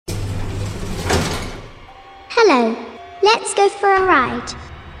Hello, let's go for a ride.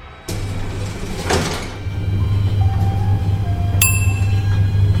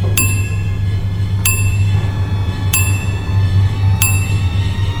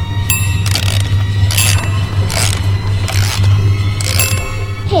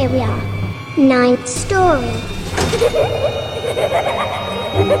 Here we are, 9th story.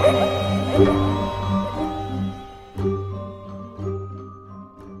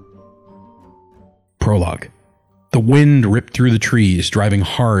 Prologue. The wind ripped through the trees, driving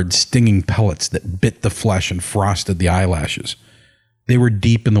hard, stinging pellets that bit the flesh and frosted the eyelashes. They were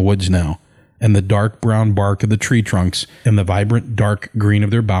deep in the woods now, and the dark brown bark of the tree trunks and the vibrant dark green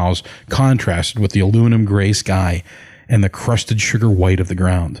of their boughs contrasted with the aluminum gray sky and the crusted sugar white of the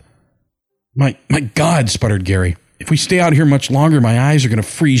ground. My God, sputtered Gary. If we stay out here much longer, my eyes are going to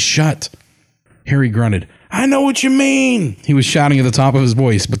freeze shut. Harry grunted. I know what you mean. He was shouting at the top of his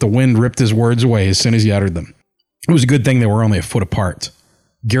voice, but the wind ripped his words away as soon as he uttered them. It was a good thing they were only a foot apart.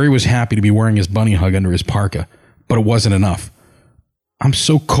 Gary was happy to be wearing his bunny hug under his parka, but it wasn't enough. I'm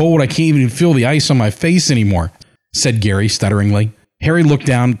so cold I can't even feel the ice on my face anymore, said Gary stutteringly. Harry looked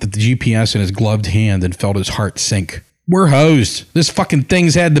down at the GPS in his gloved hand and felt his heart sink. We're hosed. This fucking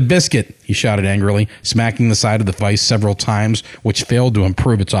thing's had the biscuit, he shouted angrily, smacking the side of the vise several times, which failed to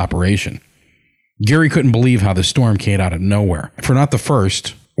improve its operation. Gary couldn't believe how the storm came out of nowhere. For not the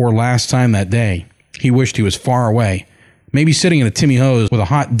first or last time that day, he wished he was far away, maybe sitting in a Timmy Hose with a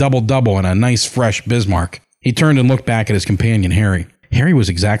hot double-double and a nice fresh Bismarck. He turned and looked back at his companion, Harry. Harry was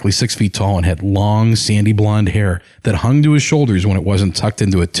exactly 6 feet tall and had long, sandy blonde hair that hung to his shoulders when it wasn't tucked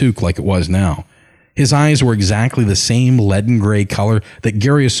into a toque like it was now. His eyes were exactly the same leaden gray color that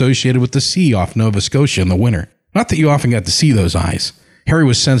Gary associated with the sea off Nova Scotia in the winter. Not that you often got to see those eyes. Harry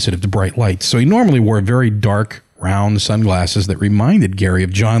was sensitive to bright lights, so he normally wore very dark, round sunglasses that reminded Gary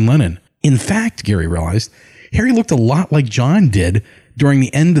of John Lennon. In fact, Gary realized, Harry looked a lot like John did during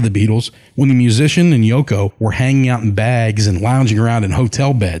the end of the Beatles when the musician and Yoko were hanging out in bags and lounging around in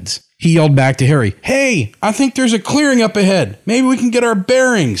hotel beds. He yelled back to Harry, Hey, I think there's a clearing up ahead. Maybe we can get our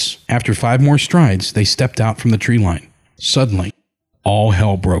bearings. After 5 more strides, they stepped out from the tree line. Suddenly, all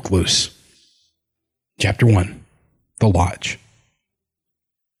hell broke loose. Chapter 1. The Lodge.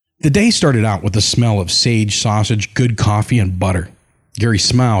 The day started out with the smell of sage sausage, good coffee, and butter. Gary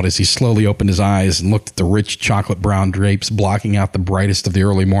smiled as he slowly opened his eyes and looked at the rich chocolate brown drapes blocking out the brightest of the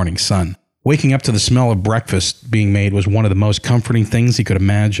early morning sun. Waking up to the smell of breakfast being made was one of the most comforting things he could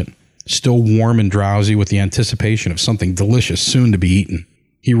imagine. Still warm and drowsy with the anticipation of something delicious soon to be eaten.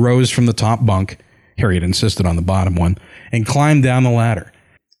 He rose from the top bunk, Harry had insisted on the bottom one, and climbed down the ladder.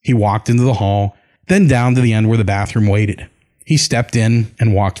 He walked into the hall, then down to the end where the bathroom waited. He stepped in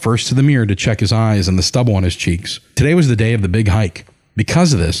and walked first to the mirror to check his eyes and the stubble on his cheeks. Today was the day of the big hike.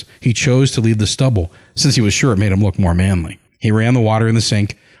 Because of this, he chose to leave the stubble, since he was sure it made him look more manly. He ran the water in the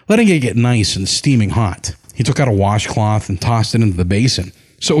sink, letting it get nice and steaming hot. He took out a washcloth and tossed it into the basin,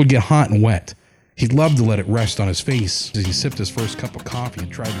 so it would get hot and wet. He'd love to let it rest on his face as he sipped his first cup of coffee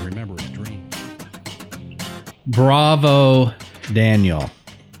and tried to remember his dream. Bravo, Daniel.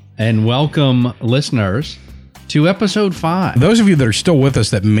 And welcome, listeners, to episode 5. Those of you that are still with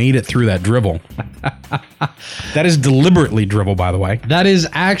us that made it through that drivel. That is deliberately drivel, by the way. That is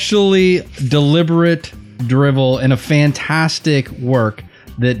actually deliberate drivel and a fantastic work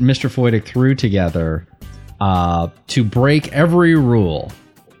that Mr. Foydick threw together to break every rule.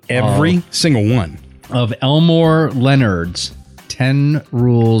 Every single one. Of Elmore Leonard's 10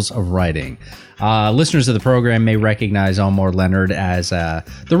 Rules of Writing. Listeners of the program may recognize Elmore Leonard as the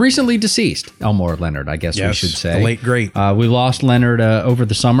recently deceased Elmore Leonard, I guess we should say. The late great. We lost Leonard over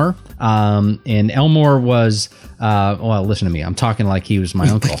the summer, and Elmore was, well, listen to me. I'm talking like he was my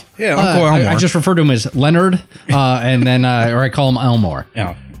uncle. Yeah, Uncle Elmore. I just refer to him as Leonard, and then, or I call him Elmore.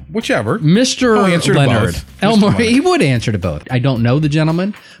 Yeah, whichever. Mr. Leonard. Elmore, he would answer to both. I don't know the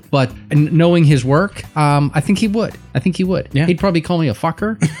gentleman, but knowing his work, I think he would. Yeah. He'd probably call me a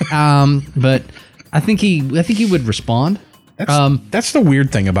fucker, but I think he would respond. That's the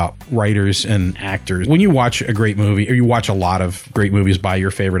weird thing about writers and actors. When you watch a great movie, or you watch a lot of great movies by your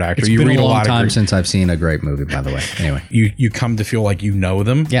favorite actor, you read a long lot time of since I've seen a great movie, by the way. Anyway, you come to feel like you know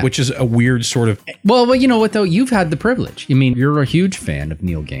them, which is a weird sort of. Well, you know what though? You've had the privilege. I mean, you're a huge fan of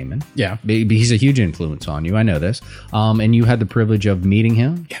Neil Gaiman. Yeah, he's a huge influence on you. I know this. And you had the privilege of meeting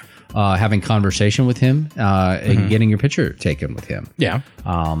him. Yeah. Having conversation with him, and getting your picture taken with him. Yeah.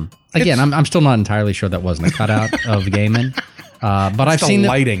 Again, I'm still not entirely sure that wasn't a cutout of Gaiman, but I've seen the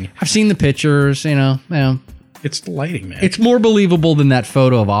lighting. I've seen the pictures. You know, it's the lighting, man. It's more believable than that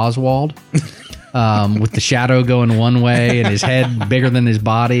photo of Oswald. with the shadow going one way and his head bigger than his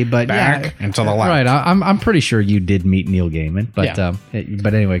body. But Back and to the left. Right. I'm pretty sure you did meet Neil Gaiman.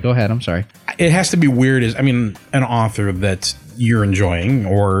 But anyway, go ahead. I'm sorry. It has to be weird. An author that you're enjoying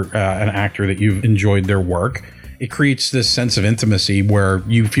or an actor that you've enjoyed their work, it creates this sense of intimacy where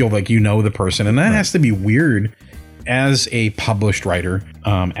you feel like you know the person. And that has to be weird as a published writer,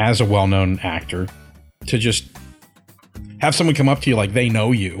 as a well-known actor, to just have someone come up to you like they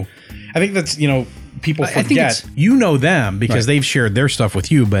know you. I think that's, people forget you know them because they've shared their stuff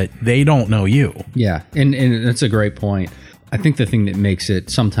with you, but they don't know you. Yeah. And that's a great point. I think the thing that makes it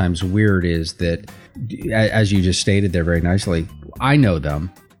sometimes weird is that, as you just stated there very nicely, I know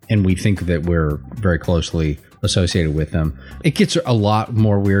them and we think that we're very closely associated with them. It gets a lot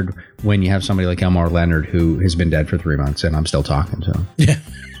more weird when you have somebody like Elmore Leonard who has been dead for 3 months and I'm still talking to him. Yeah.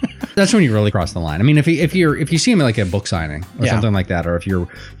 That's when you really cross the line. I mean, if you see him at like a book signing or something like that, or if you're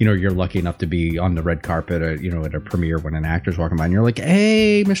lucky enough to be on the red carpet at a premiere when an actor's walking by and you're like,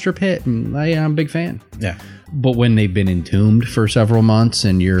 hey, Mr. Pitt, and I'm a big fan. Yeah. But when they've been entombed for several months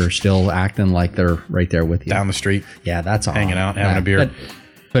and you're still acting like they're right there with you down the street, that's all hanging out, having a beer.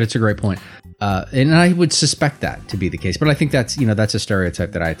 But it's a great point. And I would suspect that to be the case. But I think that's a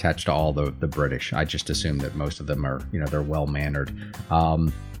stereotype that I attach to all the British. I just assume that most of them are, they're well-mannered.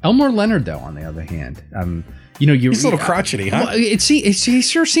 Elmore Leonard, though, on the other hand, he's a little crotchety, huh? Well, it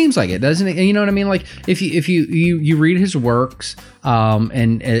sure seems like it, doesn't it? You know what I mean? Like if you read his works,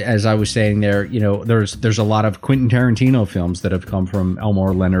 and as I was saying there, there's a lot of Quentin Tarantino films that have come from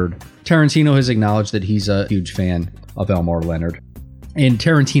Elmore Leonard. Tarantino has acknowledged that he's a huge fan of Elmore Leonard. And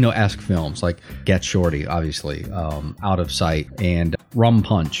Tarantino-esque films like Get Shorty, obviously, Out of Sight, and Rum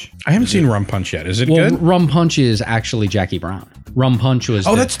Punch. I haven't seen Rum Punch yet. Is it good? Rum Punch is actually Jackie Brown. Rum Punch was...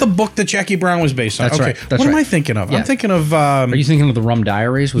 that's the book that Jackie Brown was based on. That's okay. right. What am I thinking of? Yeah. I'm thinking of... Are you thinking of the Rum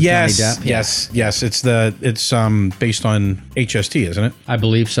Diaries with Johnny Depp? Yes. It's based on HST, isn't it? I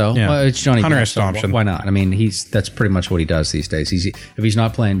believe so. Yeah. Well, it's Johnny Hunter Depp, S. Thompson. So why not? I mean, that's pretty much what he does these days. If he's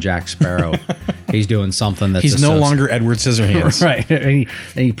not playing Jack Sparrow, he's doing something that's... He's no longer Edward Scissorhands. Right. And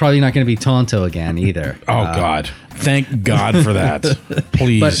he's probably not going to be Tonto again either. Oh, God. Thank God for that.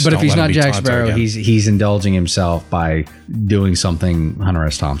 Please. But if he's not Jack Tonto Sparrow, again. he's indulging himself by doing something Hunter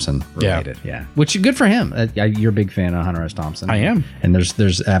S. Thompson related. Yeah. Which good for him. You're a big fan of Hunter S. Thompson. I am. And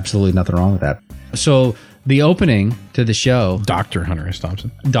there's absolutely nothing wrong with that. So the opening to the show, Dr. Hunter S.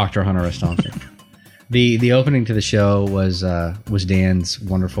 Thompson. Dr. Hunter S. Thompson. The opening to the show was Dan's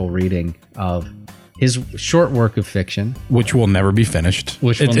wonderful reading of his short work of fiction, which will never be finished.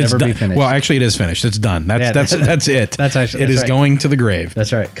 Be finished. Well, actually, it is finished. It's done. That's it. That's actually it is going to the grave.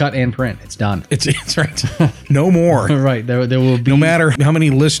 That's right. Cut and print. It's done. It's right. No more. Right. There will be. No matter how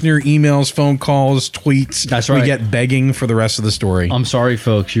many listener emails, phone calls, tweets. That's right. We get begging for the rest of the story. I'm sorry,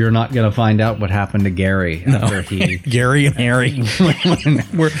 folks. You're not going to find out what happened to Gary after he. Gary and Harry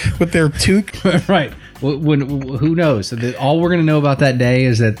with their toque. Right. Who knows? All we're going to know about that day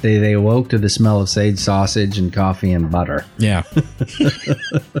is that they awoke to the smell of sage sausage and coffee and butter. Yeah.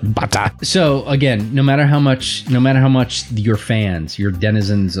 Butter. So again, no matter how much your fans, your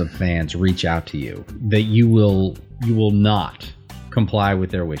denizens of fans reach out to you, that you will not comply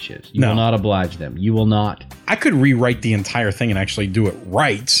with their wishes. You will not oblige them. You will not. I could rewrite the entire thing and actually do it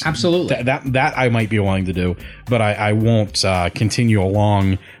right. Absolutely. That I might be willing to do, but I won't continue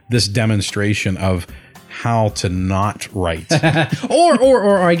along this demonstration of how to not write.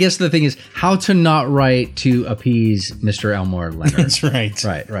 or I guess the thing is how to not write to appease Mr. Elmore Leonard. That's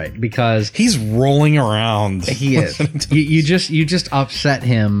right. Right. Because he's rolling around. He is. you just upset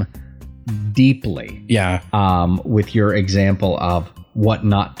him deeply. Yeah. With your example of what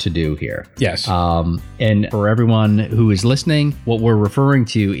not to do here. Yes. And for everyone who is listening, what we're referring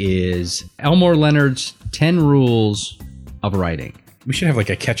to is Elmore Leonard's 10 rules of writing. We should have like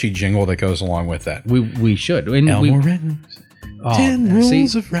a catchy jingle that goes along with that. We should. And Elmore Leonard. 10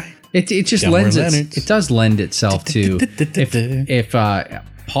 rules of writing. It just lends it does lend itself to if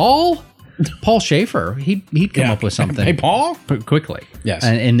Paul Schaefer, he'd come up with something. Hey, Paul? Quickly. Yes.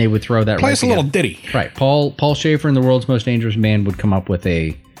 And they would throw that Play right us a little ditty. Right. Paul Schaefer and the World's Most Dangerous Man would come up with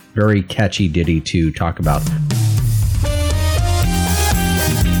a very catchy ditty to talk about.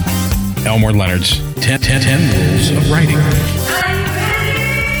 Elmore Leonard's 10 rules of writing.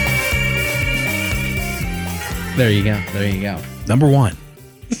 There you go. Number 1.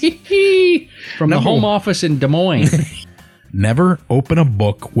 From the home office in Des Moines. Never open a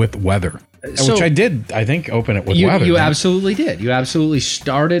book with weather. Which I did, I think, open it with weather. You absolutely did. You absolutely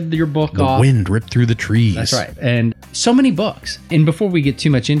started your book off. The wind ripped through the trees. That's right. And so many books. And before we get too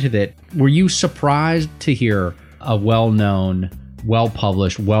much into that, were you surprised to hear a well-known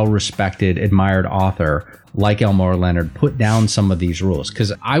well-published, well-respected, admired author like Elmore Leonard put down some of these rules,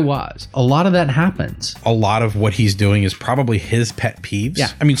 because a lot of that happens. A lot of what he's doing is probably his pet peeves.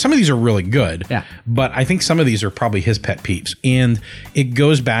 Yeah. I mean, some of these are really good. Yeah. But I think some of these are probably his pet peeves. And it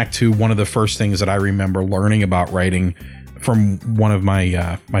goes back to one of the first things that I remember learning about writing from one of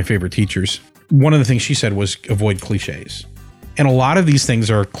my my favorite teachers. One of the things she said was avoid cliches. And a lot of these things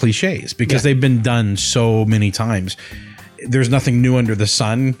are cliches because they've been done so many times. There's nothing new under the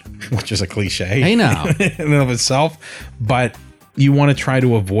sun, which is a cliche. I know. In and of itself. But you want to try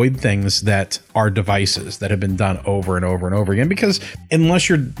to avoid things that are devices that have been done over and over and over again. Because unless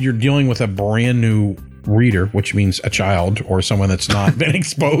you're dealing with a brand new reader, which means a child or someone that's not been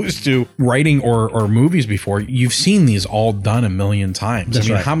exposed to writing or movies before, you've seen these all done a million times. That's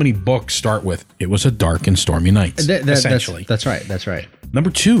right. How many books start with, it was a dark and stormy night, essentially. That's right.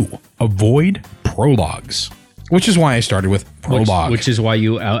 Number 2, avoid prologues. Which is why I started with prologue. Which is why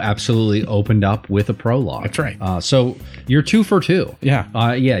you absolutely opened up with a prologue. That's right. So you're 2 for 2.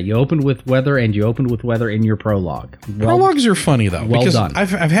 Yeah. You opened with weather and you opened with weather in your prologue. Prologues are funny though. Well because done.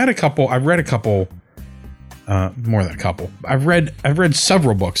 I've read a couple, more than a couple. I've read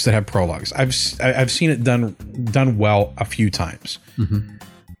several books that have prologues. I've seen it done well a few times. Mm-hmm.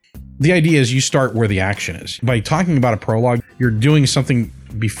 The idea is you start where the action is. By talking about a prologue, you're doing something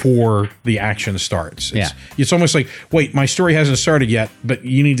before the action starts. It's almost like, wait, my story hasn't started yet, but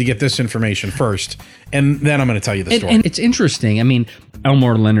you need to get this information first, and then I'm going to tell you the story. And it's interesting. I mean,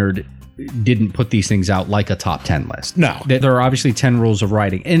 Elmore Leonard didn't put these things out like a top 10 list. No. There are obviously 10 rules of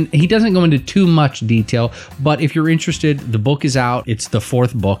writing, and he doesn't go into too much detail, but if you're interested, the book is out. It's the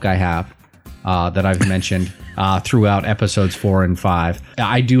 4th book I have that I've mentioned throughout episodes 4 and 5.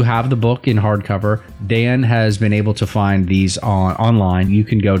 I do have the book in hardcover. Dan has been able to find these online. You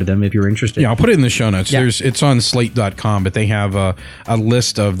can go to them if you're interested. Yeah, I'll put it in the show notes. Yeah. It's on slate.com, but they have a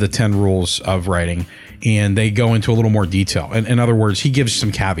list of the 10 rules of writing, and they go into a little more detail. And in other words, he gives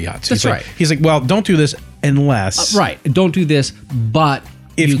some caveats. That's right. He's like, well, don't do this unless... right. Don't do this, but...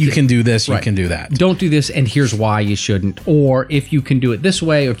 If you can do this, you can do that. Don't do this, and here's why you shouldn't. Or if you can do it this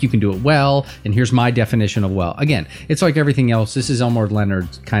way, or if you can do it well, and here's my definition of well. Again, it's like everything else. This is Elmore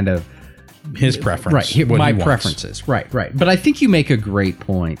Leonard's kind of... His preference. Right, my preferences. Right. But I think you make a great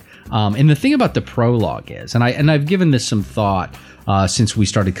point. And the thing about the prologue is, and I've given this some thought since we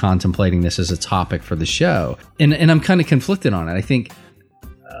started contemplating this as a topic for the show, and I'm kind of conflicted on it. I think...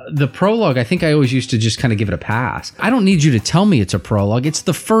 the prologue, I think I always used to just kind of give it a pass. I don't need you to tell me it's a prologue. It's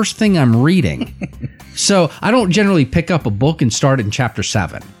the first thing I'm reading. So I don't generally pick up a book and start in chapter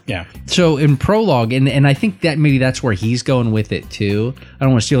 7. Yeah. So in prologue, and I think that maybe that's where he's going with it too. I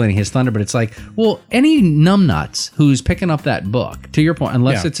don't want to steal any of his thunder, but it's like, well, any numbnuts who's picking up that book, to your point,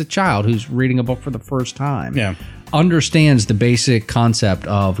 unless it's a child who's reading a book for the first time. Yeah. Understands the basic concept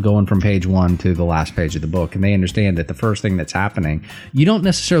of going from page 1 to the last page of the book, and they understand that the first thing that's happening, you don't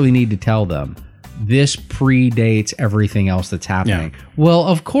necessarily need to tell them this predates everything else that's happening. Yeah. Well,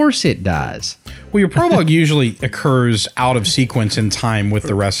 of course it does. Well, your prologue usually occurs out of sequence in time with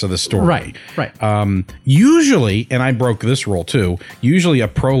the rest of the story. Right. Usually, and I broke this rule too, usually a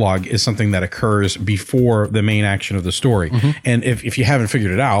prologue is something that occurs before the main action of the story. Mm-hmm. And if you haven't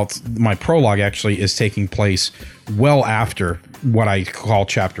figured it out, my prologue actually is taking place well after what I call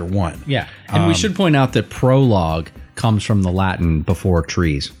chapter 1. Yeah. And we should point out that prologue comes from the Latin before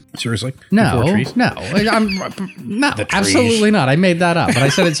trees. Seriously? No, no, absolutely not. I made that up, but I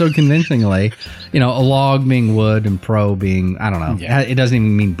said it so convincingly. A log being wood and pro being, I don't know. Yeah. It doesn't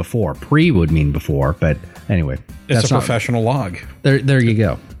even mean before. Pre would mean before, but anyway. It's a professional log. There you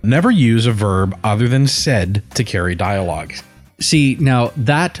go. Never use a verb other than said to carry dialogue. See, now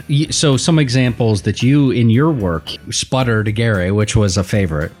so some examples that you, in your work, sputter to Gary, which was a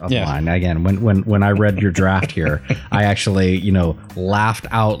favorite of mine. Again, when I read your draft here, I actually, laughed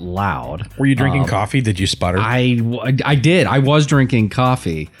out loud. Were you drinking coffee? Did you sputter? I did. I was drinking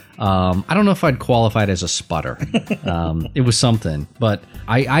coffee. I don't know if I'd qualify it as a sputter. It was something, but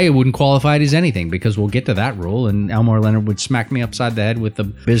I wouldn't qualify it as anything because we'll get to that rule, and Elmore Leonard would smack me upside the head with the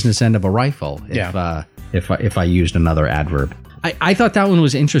business end of a rifle if I used another adverb. I thought that one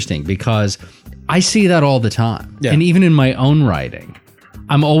was interesting because I see that all the time. Yeah. And even in my own writing,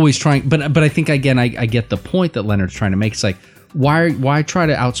 I'm always trying, but I think, again, I get the point that Leonard's trying to make. It's like, why try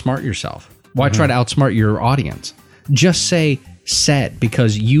to outsmart yourself? Why try to outsmart your audience? Just say said,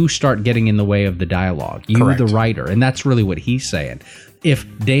 because you start getting in the way of the dialogue. You're the writer, and that's really what he's saying. If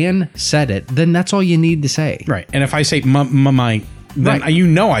Dan said it, then that's all you need to say. Right. And if I say my then you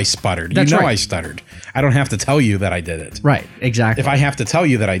know I sputtered. That's right. I stuttered. I don't have to tell you that I did it. Right, exactly. If I have to tell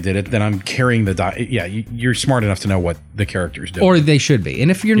you that I did it, then I'm carrying the you're smart enough to know what the characters do. Or they should be.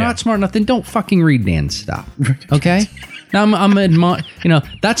 And if you're not smart enough, then don't fucking read Dan's stuff. Okay? Now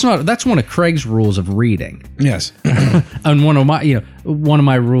that's one of Craig's rules of reading. Yes. And one of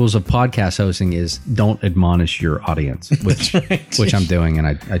my rules of podcast hosting is don't admonish your audience, which I'm doing, and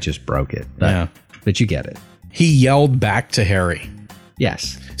I just broke it. But you get it. He yelled back to Harry.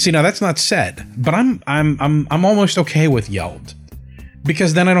 Yes. See, now that's not said, but I'm almost okay with yelled,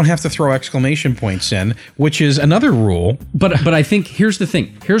 because then I don't have to throw exclamation points in, which is another rule. But I think here's the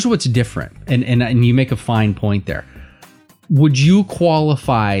thing. Here's what's different, and you make a fine point there. Would you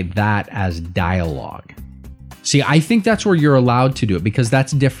qualify that as dialogue? See, I think that's where you're allowed to do it, because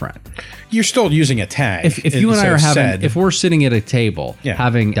that's different. You're still using a tag. If you and I are having, if we're sitting at a table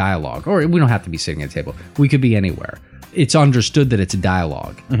having dialogue, or we don't have to be sitting at a table, we could be anywhere. It's understood that it's a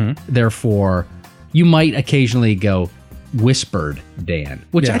dialogue. Mm-hmm. Therefore, you might occasionally go whispered, Dan,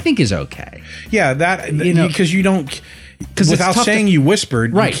 which I think is okay. Yeah, because you don't. Because without saying you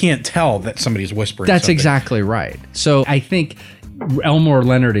whispered, you can't tell that somebody's whispering. That's something. exactly right. So I think Elmore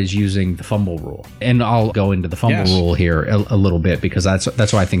Leonard is using the fumble rule, and I'll go into the fumble rule here a little bit, because that's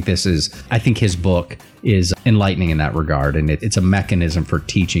why I think I think his book is enlightening in that regard, and it's a mechanism for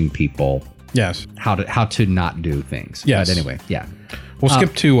teaching people how to not do things. Yes. But anyway, We'll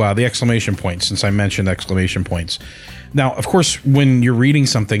skip to the exclamation points, since I mentioned exclamation points. Now, of course, when you're reading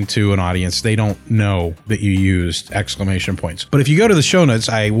something to an audience, they don't know that you used exclamation points. But if you go to the show notes,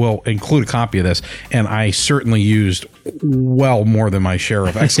 I will include a copy of this, and I certainly used well more than my share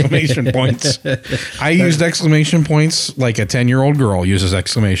of exclamation points. I used exclamation points like a 10-year-old girl uses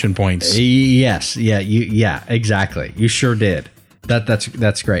exclamation points. Yes, exactly. You sure did.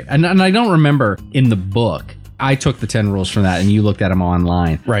 That's great. And I don't remember in the book. I took the 10 rules from that, and you looked at them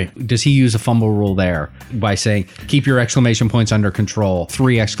online. Right. Does he use a fumble rule there by saying, keep your exclamation points under control,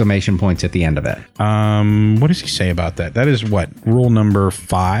 3 exclamation points at the end of it? What does he say about that? That is what? Rule number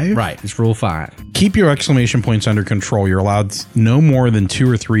 5? Right. It's rule 5. Keep your exclamation points under control. You're allowed no more than 2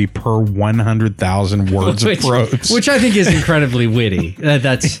 or 3 per 100,000 words of prose. Which I think is incredibly witty.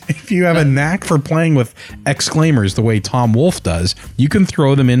 That's If you have a knack for playing with exclaimers the way Tom Wolfe does, you can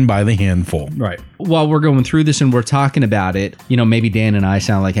throw them in by the handful. Right. While we're going through this and we're talking about it, maybe Dan and I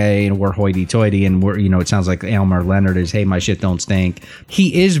sound like, hey, we're hoity-toity, and we're, it sounds like Elmore Leonard is, hey, my shit don't stink.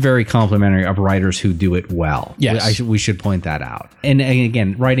 He is very complimentary of writers who do it well. Yes. We should point that out. And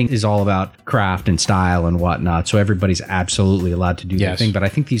again, writing is all about craft and style and whatnot, so everybody's absolutely allowed to do their thing, but I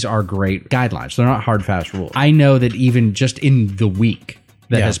think these are great guidelines. They're not hard, fast rules. I know that even just in the week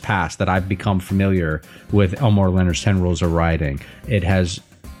that has passed that I've become familiar with Elmore Leonard's 10 Rules of Writing, it has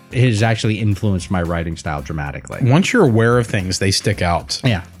actually influenced my writing style dramatically. Once you're aware of things, they stick out.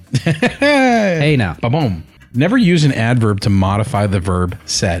 Yeah. Hey now. Ba-boom. Never use an adverb to modify the verb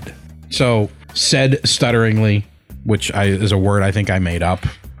said. So, said stutteringly, which is a word I think I made up.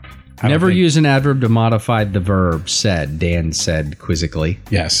 Never use an adverb to modify the verb said, Dan said quizzically.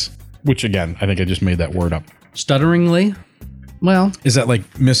 Yes. Which, again, I think I just made that word up. Stutteringly? Well, is that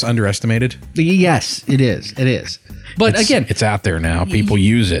like misunderestimated? Yes, it is. It is. But again, it's out there now. People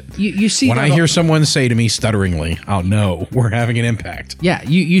use it. You see when I hear someone say to me stutteringly, I'll know we're having an impact. Yeah,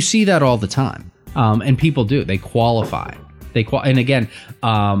 you see that all the time, and people do. They qualify. And again,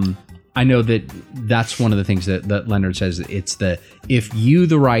 I know that's one of the things that Leonard says. It's if you,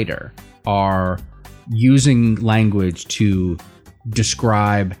 the writer, are using language to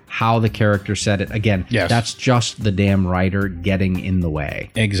describe how the character said it, again, that's just the damn writer getting in the way.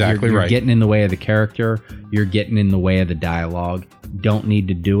 Exactly. You're getting in the way of the character. You're getting in the way of the dialogue. Don't need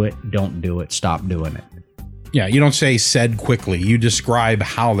to do it. Don't do it. Stop doing it. Yeah, you don't say said quickly. You describe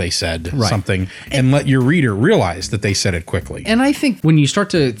how they said something and let your reader realize that they said it quickly. And I think when you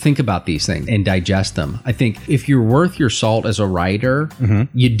start to think about these things and digest them, I think if you're worth your salt as a writer,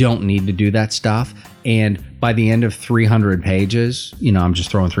 you don't need to do that stuff. And by the end of 300 pages, I'm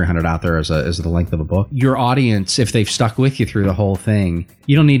just throwing 300 out there as the length of a book. Your audience, if they've stuck with you through the whole thing,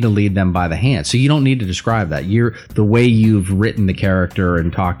 you don't need to lead them by the hand. So you don't need to describe that. The way you've written the character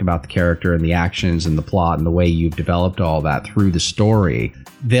and talked about the character and the actions and the plot and the way you've developed all that through the story,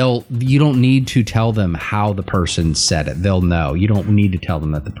 you don't need to tell them how the person said it. They'll know. You don't need to tell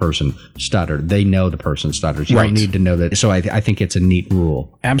them that the person stuttered. They know the person stutters. You don't need to know that. So I think it's a neat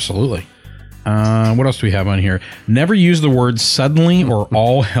rule. Absolutely. What else do we have on here? Never use the word suddenly or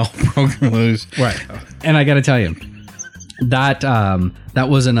all hell broke loose. Right. And I got to tell you, that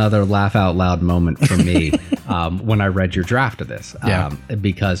was another laugh out loud moment for me when I read your draft of this. Yeah.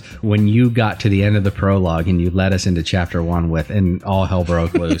 Because when you got to the end of the prologue and you led us into chapter 1 with "and all hell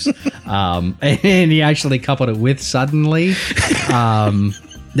broke loose," and you actually coupled it with "suddenly."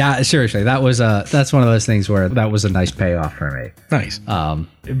 Seriously, that's one of those things where that was a nice payoff for me. Nice.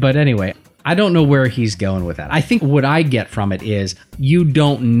 But anyway, I don't know where he's going with that. I think what I get from it is you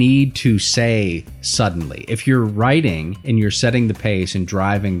don't need to say suddenly. If you're writing and you're setting the pace and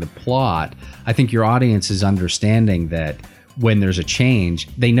driving the plot, I think your audience is understanding that when there's a change,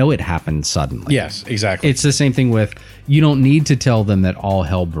 they know it happened suddenly. Yes, exactly. It's the same thing with, you don't need to tell them that all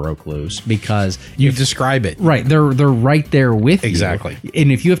hell broke loose, because you describe it. Right. They're right there with Exactly. you.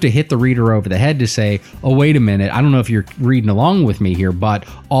 And if you have to hit the reader over the head to say, oh, wait a minute, I don't know if you're reading along with me here, but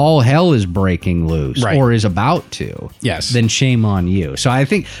all hell is breaking loose, right, or is about to. Yes. Then shame on you. So I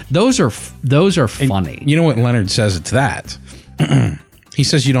think those are funny. And you know what Leonard says to that? He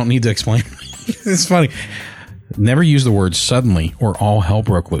says you don't need to explain. It's funny. Never use the word suddenly or all hell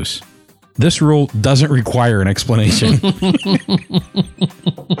broke loose. This rule doesn't require an explanation.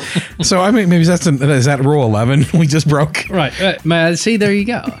 So, I mean, maybe is that rule 11 we just broke? Right. See, there you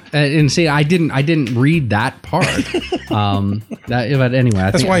go. And see, I didn't read that part. But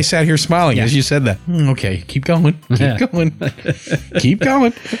anyway. That's why I sat here smiling as you said that. Okay, keep going. Keep going. Keep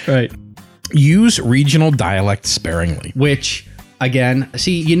going. Right. Use regional dialect sparingly. Which, again,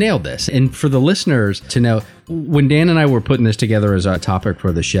 see, you nailed this. And for the listeners to know, when Dan and I were putting this together as a topic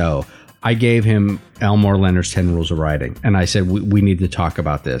for the show, I gave him Elmore Leonard's 10 Rules of Writing. And I said, we need to talk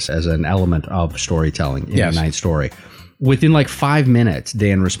about this as an element of storytelling in a ninth story. Within like 5 minutes,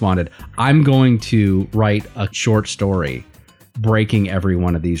 Dan responded, I'm going to write a short story breaking every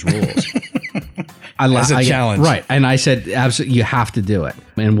one of these rules. As a challenge. Right. And I said, absolutely, you have to do it.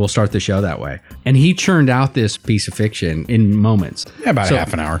 And we'll start the show that way. And he churned out this piece of fiction in moments. Yeah, about a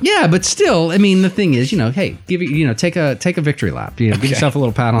half an hour. Yeah, but still, I mean, the thing is, hey, take a victory lap. Give yourself a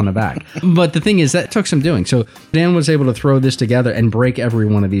little pat on the back. But the thing is, that took some doing. So Dan was able to throw this together and break every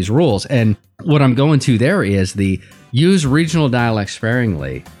one of these rules. And what I'm going to there is the use regional dialect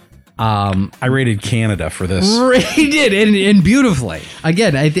sparingly. I rated Canada for this. He did, and beautifully.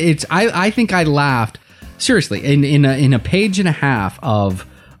 Again, I think I laughed seriously in a page and a half of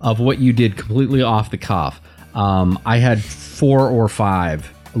what you did completely off the cuff. I had 4 or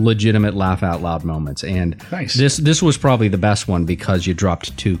 5 legitimate laugh out loud moments, and nice. This was probably the best one because you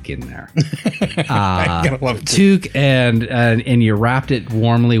dropped Took in there. I gotta love Took, and you wrapped it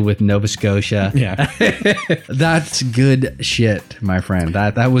warmly with Nova Scotia. Yeah. That's good shit, my friend.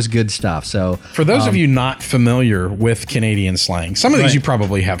 That was good stuff. So for those of you not familiar with Canadian slang, some of these you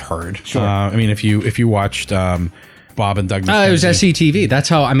probably have heard. Sure. I mean, if you watched Bob and Doug McKenzie. It was SCTV. That's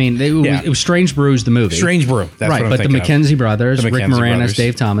how, I mean, it was Strange Brews, the movie. Strange Brew. That's right, what I'm but the McKenzie brothers, Rick Moranis,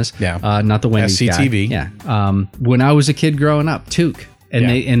 Dave Thomas. Yeah. Not the Wendy's SCTV. guy. Yeah. When I was a kid growing up, Took.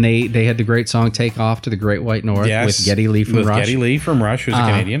 And they had the great song "Take Off to the Great White North" with Geddy Lee from Rush. Geddy Lee from Rush, who's a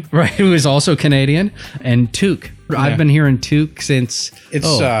Canadian. Right, who is also Canadian. And Took. I've been hearing Took since... It's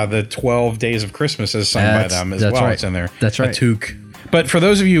the 12 Days of Christmas is sung by them as well. Right. It's in there. That's right. A Took. But for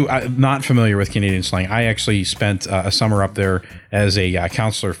those of you not familiar with Canadian slang, I actually spent a summer up there as a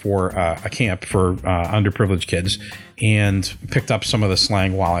counselor for a camp for underprivileged kids, and picked up some of the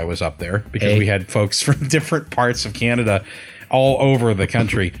slang while I was up there because we had folks from different parts of Canada all over the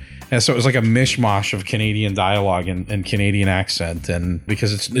country. And so it was like a mishmash of Canadian dialogue and Canadian accent, and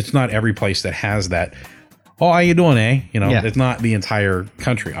because it's not every place that has that. Oh, how you doing, eh? It's not the entire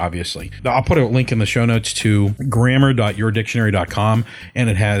country, obviously. I'll put a link in the show notes to grammar.yourdictionary.com, and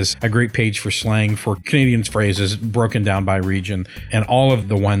it has a great page for slang for Canadian phrases broken down by region. And all of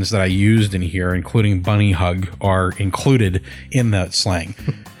the ones that I used in here, including bunny hug, are included in that slang.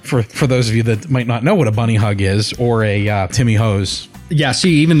 For those of you that might not know what a bunny hug is, or a Timmy Hose. Yeah,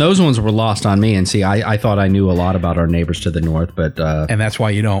 see, even those ones were lost on me. And see, I thought I knew a lot about our neighbors to the north, but... and that's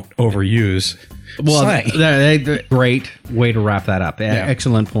why you don't overuse slang. Great way to wrap that up.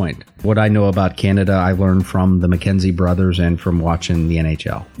 Excellent point. What I know about Canada, I learned from the McKenzie brothers and from watching the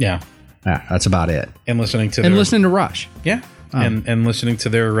NHL. Yeah. That's about it. And listening to Rush. Yeah. And listening to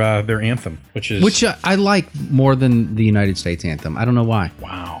their anthem, which I like more than the United States anthem. I don't know why.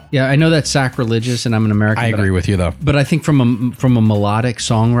 Wow. Yeah, I know that's sacrilegious, and I'm an American. I agree with you, though. But I think from a melodic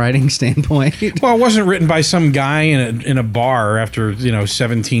songwriting standpoint, well, it wasn't written by some guy in a bar after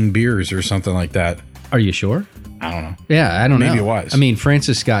 17 beers or something like that. Are you sure? I don't know. Yeah, I don't know. Maybe it was. I mean,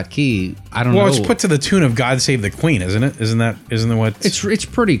 Francis Scott Key, I don't know. Well, it's put to the tune of God Save the Queen, isn't it? Isn't that what? It's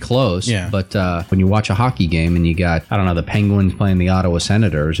pretty close. Yeah. But when you watch a hockey game and you got, I don't know, the Penguins playing the Ottawa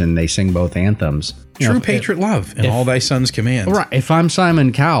Senators and they sing both anthems. True patriot love and all thy sons command. Right. If I'm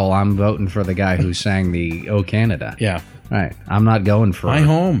Simon Cowell, I'm voting for the guy who sang the O Canada. Yeah. Right. I'm not going for my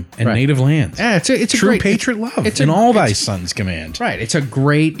home and native lands. Yeah, it's a true great patriot love and all thy sons command. Right. It's a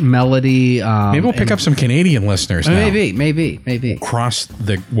great melody. Maybe we'll pick up some Canadian listeners now. Maybe. We'll cross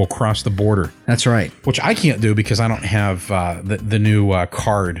the border. That's right. Which I can't do because I don't have the new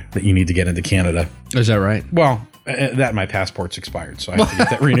card that you need to get into Canada. Is that right? Well, my passport's expired, so I have to get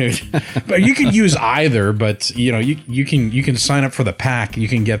that renewed. But you can use either. But you can sign up for the pack. You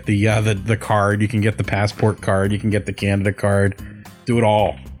can get the card. You can get the passport card. You can get the Canada card. Do it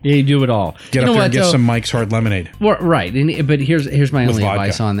all. Yeah, you do it all. Get up there and get some Mike's Hard Lemonade. Well, right. But here's my only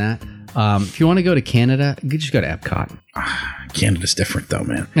advice on that. If you want to go to Canada, you just go to Epcot. Canada's different though,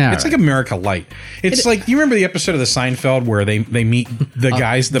 man. Yeah, it's like America Light. It's like, you remember the episode of the Seinfeld where they meet the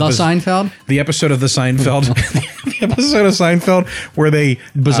guys. The Seinfeld? The episode of the Seinfeld. The episode of Seinfeld where they...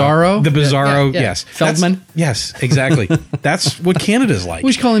 Bizarro? The Bizarro, yeah. Yes. Feldman? Yes, exactly. That's what Canada's like.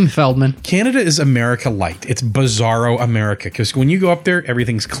 We should call him Feldman. Canada is America Light. It's Bizarro America. Because when you go up there,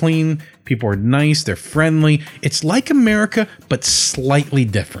 everything's clean. People are nice. They're friendly. It's like America, but slightly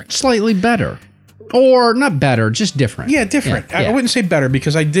different. Slightly better. Or not better, just different. Yeah, different. Yeah. I wouldn't say better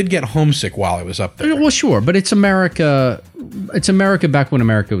because I did get homesick while I was up there. Well, sure, but it's America. It's America back when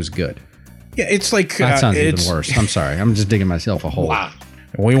America was good. Yeah, it's like... That sounds even worse. I'm sorry. I'm just digging myself a hole. Wow.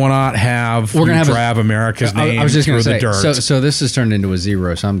 We will not have drive America's name I was just through say, the dirt. So this has turned into a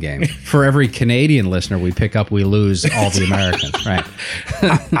zero-sum game. For every Canadian listener we pick up, we lose all the Americans. Right.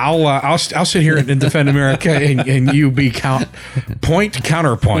 I'll sit here and defend America, and you be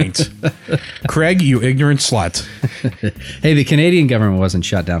counterpoint. Craig, you ignorant slut. Hey, the Canadian government wasn't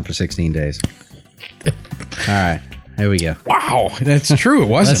shut down for 16 days. All right. Here we go. Wow, that's true. It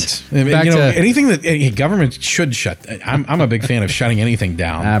wasn't. Anything that any government should shut. I'm a big fan of shutting anything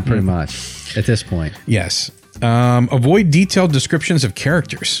down. Pretty much at this point. Yes. Avoid detailed descriptions of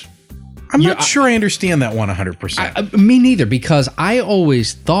characters. I'm not sure I understand that 100%. Me neither, because I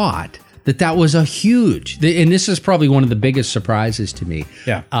always thought that was a huge, and this is probably one of the biggest surprises to me.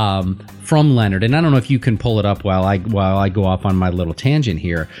 Yeah. From Leonard, and I don't know if you can pull it up while I go off on my little tangent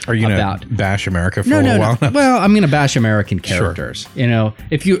here. Are you going to bash America for a while? No. Well, I'm going to bash American characters. Sure.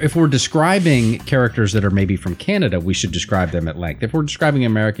 If we're describing characters that are maybe from Canada, we should describe them at length. If we're describing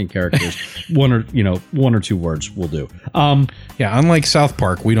American characters, one or two words will do. Yeah. Unlike South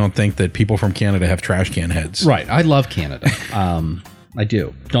Park, we don't think that people from Canada have trash can heads. Right. I love Canada. I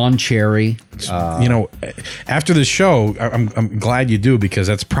do. Don Cherry. After the show, I'm glad you do, because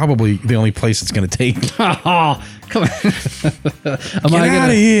that's probably the only place it's going to take. Oh, come on. Get out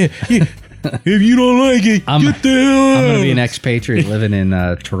of here. If you don't like it, get down. I'm going to be an expatriate living in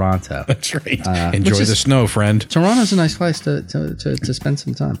Toronto. That's right. Enjoy the snow, friend. Toronto's a nice place to spend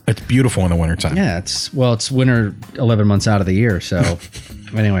some time. It's beautiful in the wintertime. Yeah, it's winter 11 months out of the year, so...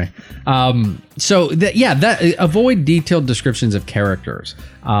 Anyway, avoid detailed descriptions of characters.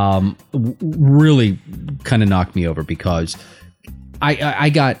 Really kind of knocked me over, because I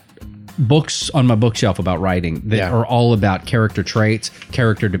got books on my bookshelf about writing that are all about character traits,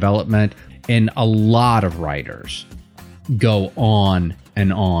 character development, and a lot of writers go on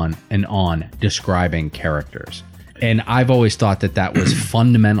and on and on describing characters. And I've always thought that was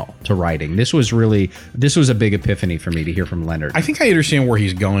fundamental to writing. This was a big epiphany for me to hear from Leonard. I think I understand where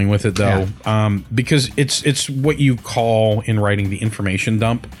he's going with it, though, because it's what you call in writing the information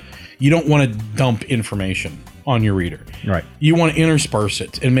dump. You don't want to dump information on your reader. Right. You want to intersperse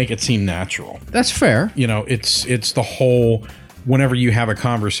it and make it seem natural. That's fair. It's the whole... Whenever you have a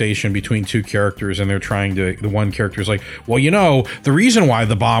conversation between two characters and they're the one character's like, well, the reason why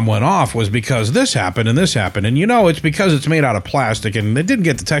the bomb went off was because this happened and this happened. And, it's because it's made out of plastic and it didn't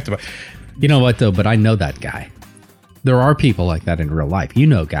get detected. You know what, though? But I know that guy. There are people like that in real life.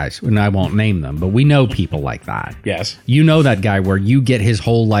 Guys, and I won't name them, but we know people like that. Yes. You know that guy where you get his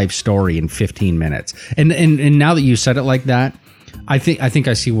whole life story in 15 minutes. And now that you said it like that, I think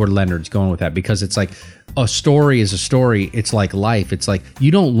I see where Leonard's going with that, because it's like a story is a story. It's like life. It's like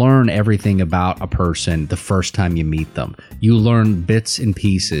you don't learn everything about a person the first time you meet them. You learn bits and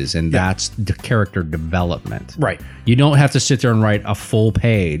pieces, and that's the character development. Right. You don't have to sit there and write a full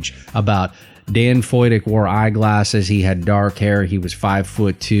page about Dan Foytik wore eyeglasses. He had dark hair. He was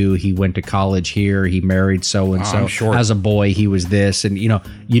 5'2". He went to college here. He married so and so. As a boy, he was this, and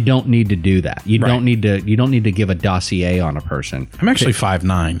you don't need to do that. You don't need to give a dossier on a person. I'm actually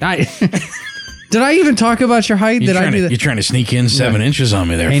 5'9". Did I even talk about your height? Did I do that? You're trying to sneak in 7 inches on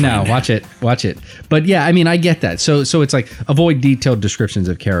me there. Hey, friend. now watch it. But yeah, I mean, I get that. So it's like avoid detailed descriptions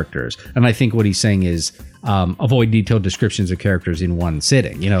of characters, and I think what he's saying is avoid detailed descriptions of characters in one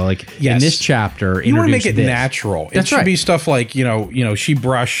sitting. You know, like in this chapter, you want to make it natural. That's it should be stuff like you know she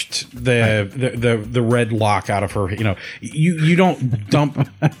brushed the red lock out of her. You know, you don't dump.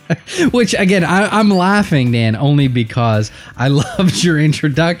 Which again, I'm laughing, Dan, only because I loved your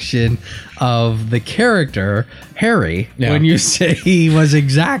introduction of the character Harry when you say he was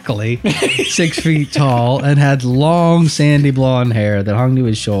exactly 6 feet tall and had long sandy blonde hair that hung to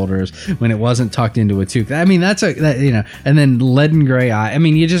his shoulders when it wasn't tucked into a toque. I mean, and then leaden gray eye. I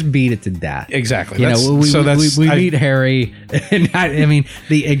mean, you just beat it to death. Exactly. We meet Harry, and I mean,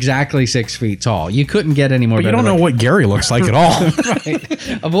 the exactly 6 feet tall. You couldn't get any more. But you don't know what Gary looks like at all.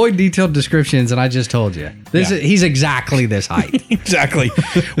 Right. Avoid detailed descriptions, and I just told you he's exactly this height. Exactly.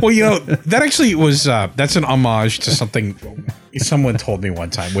 Well, you know, that actually was that's an homage to something someone told me one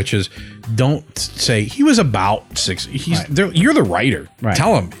time, which is don't say he was about 6. You're the writer. Right.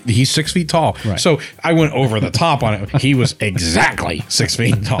 Tell him he's 6 feet tall. Right. So I went over the top on it. He was exactly 6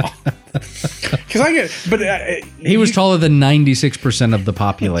 feet tall. He was taller than 96% of the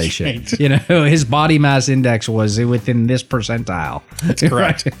population. Right. You know, his body mass index was within this percentile. That's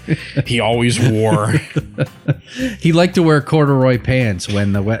correct. He always wore. He liked to wear corduroy pants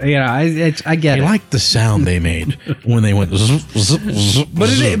when I get it. He liked the sound they made when they went. Zip, zip, zip,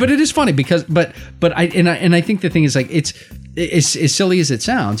 but it is funny because I think the thing is like it's as silly as it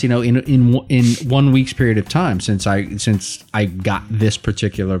sounds. You know, in 1 week's period of time since I got this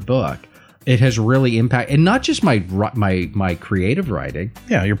particular book, it has really impacted, and not just my creative writing.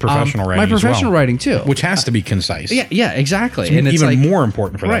 Yeah, your professional writing. My professional writing too, which has to be concise. Yeah, exactly. And it's even more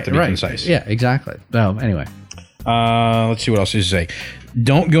important for that to be concise. Yeah, exactly. So anyway, let's see what else he say.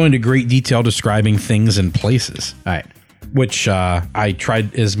 Don't go into great detail describing things and places. All right. Which I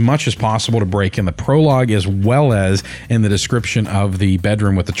tried as much as possible to break in the prologue as well as in the description of the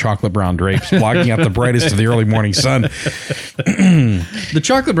bedroom with the chocolate brown drapes blocking out the brightest of the early morning sun. The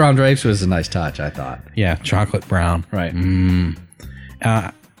chocolate brown drapes was a nice touch, I thought. Yeah, chocolate brown. Right. And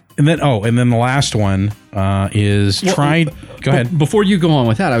then the last one is Go ahead. Before you go on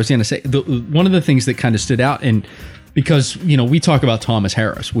with that, I was going to say one of the things that kind of stood out, and because we talk about Thomas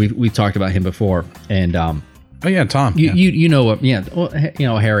Harris, we talked about him before, and oh yeah, Tom. You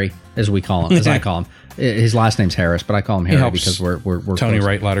know Harry, as we call him, as I call him. His last name's Harris, but I call him Harry because we're Tony close.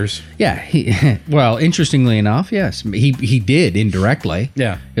 write letters. Yeah, well, interestingly enough, yes, he did indirectly.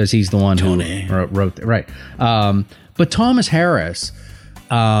 Yeah, because he's the one Tony. Who wrote right. But Thomas Harris,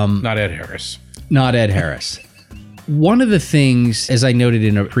 not Ed Harris. Not Ed Harris. One of the things, as I noted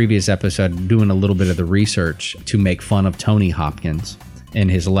in a previous episode, doing a little bit of the research to make fun of Tony Hopkins in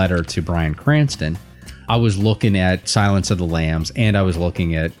his letter to Bryan Cranston, I was looking at Silence of the Lambs and I was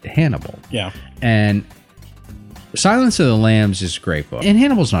looking at Hannibal. Yeah. And Silence of the Lambs is a great book. And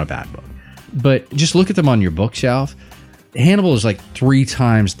Hannibal's not a bad book. But just look at them on your bookshelf. Hannibal is like 3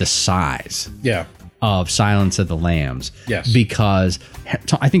 times the size of Silence of the Lambs. Yes. Because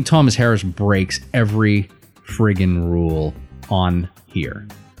I think Thomas Harris breaks every friggin' rule on here.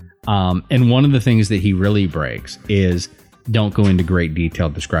 And one of the things that he really breaks is don't go into great detail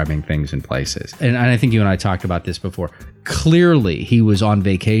describing things and places. And I think you and I talked about this before. Clearly, he was on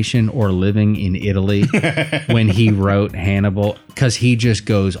vacation or living in Italy when he wrote Hannibal, because he just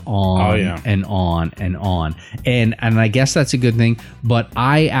goes on and on and on. And I guess that's a good thing. But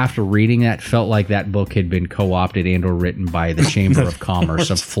I, after reading that, felt like that book had been co-opted and or written by the Chamber of Commerce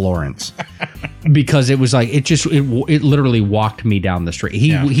of Florence. Because it was like, it literally walked me down the street.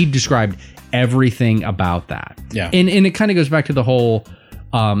 He described everything about that. Yeah. And it kind of goes back to the whole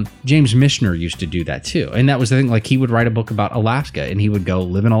James Michener used to do that too. And that was the thing, like he would write a book about Alaska and he would go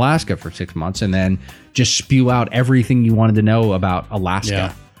live in Alaska for 6 months and then just spew out everything you wanted to know about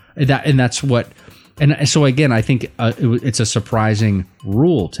Alaska. Yeah. And so again, I think it's a surprising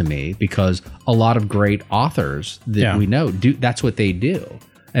rule to me because a lot of great authors that we know that's what they do.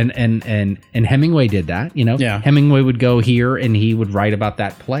 And Hemingway did that, Hemingway would go here and he would write about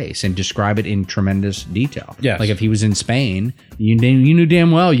that place and describe it in tremendous detail. Yes. Like if he was in Spain, you knew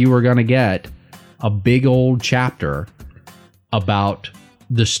damn well you were going to get a big old chapter about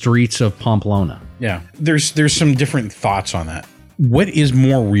the streets of Pamplona. Yeah. There's some different thoughts on that. What is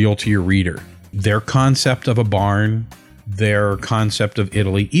more real to your reader? Their concept of a barn, their concept of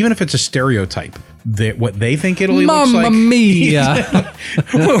Italy, even if it's a stereotype. What they think Italy looks like. Mamma mia!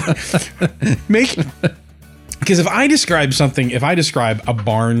 Because if I describe a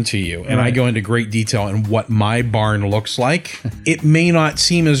barn to you and I go into great detail in what my barn looks like, it may not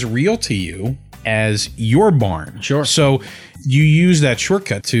seem as real to you as your barn. Sure. So you use that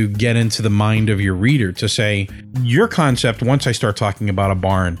shortcut to get into the mind of your reader to say, your concept, once I start talking about a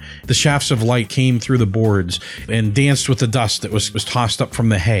barn, the shafts of light came through the boards and danced with the dust that was tossed up from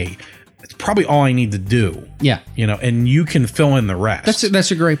the hay. It's probably all I need to do. Yeah. And you can fill in the rest. That's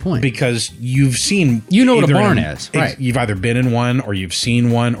a great point. Because you've seen... You know what a barn is, right? You've either been in one, or you've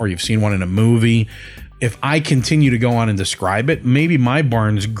seen one, or you've seen one in a movie. If I continue to go on and describe it, maybe my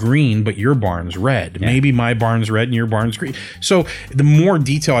barn's green, but your barn's red. Yeah. Maybe my barn's red and your barn's green. So the more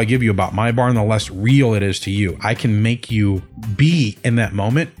detail I give you about my barn, the less real it is to you. I can make you be in that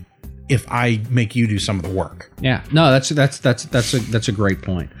moment if I make you do some of the work. Yeah, no, that's a great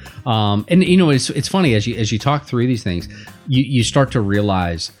point. And it's funny as you talk through these things, you start to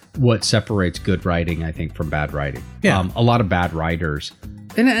realize what separates good writing, I think, from bad writing. Yeah. A lot of bad writers,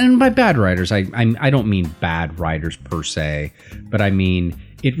 and by bad writers, I don't mean bad writers per se, but I mean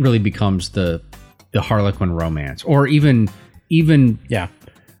it really becomes the Harlequin romance, or even yeah.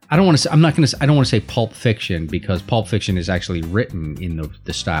 I don't want to say Pulp Fiction, because Pulp Fiction is actually written in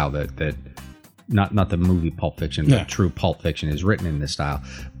the style that not the movie Pulp Fiction, yeah. The true Pulp Fiction is written in this style.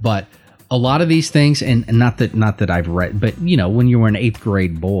 But a lot of these things, and not that I've read, but when you were an 8th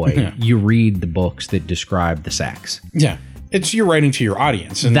grade boy, yeah. You read the books that describe the sex. Yeah. You're writing to your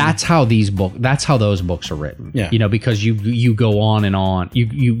audience, and that's how those books are written. Yeah. Because you go on and on.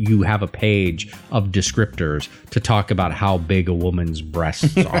 You have a page of descriptors to talk about how big a woman's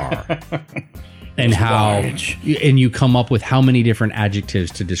breasts are, and how, and you come up with how many different adjectives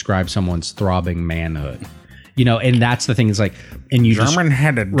to describe someone's throbbing manhood. And that's the thing. Is like, and you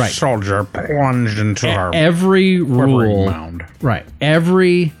German-headed right. soldier plunged into her every rule, mound. Right?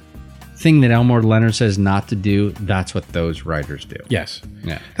 Every thing that Elmore Leonard says not to do, that's what those writers do. Yes.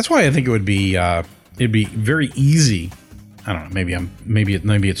 Yeah. That's why I think it would be it'd be very easy. I don't know.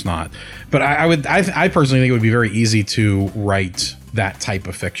 Maybe it's not. But I personally think it would be very easy to write that type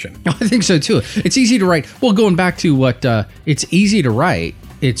of fiction. I think so too. It's easy to write. Well, going back to what it's easy to write.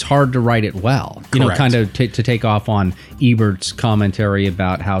 It's hard to write it well. Correct. Kind of to take off on Ebert's commentary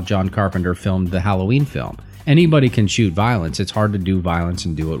about how John Carpenter filmed the Halloween film. Anybody can shoot violence. It's hard to do violence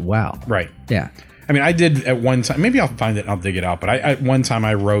and do it well. Right. Yeah. I mean, I did at one time. Maybe I'll find it. I'll dig it out. But at one time,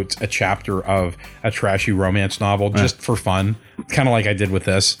 I wrote a chapter of a trashy romance novel just for fun, kind of like I did with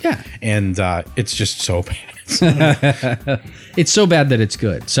this. Yeah. And it's just so bad. It's so bad that it's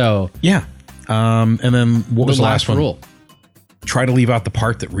good. So yeah. And then what was the last one? Rule. Try to leave out the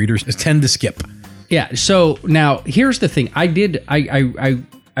part that readers tend to skip. Yeah. So now here's the thing. I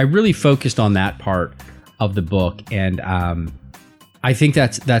really focused on that part of the book, and I think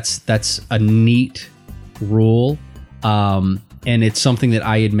that's a neat rule, and it's something that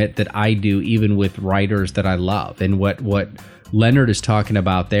I admit that I do even with writers that I love. And what Leonard is talking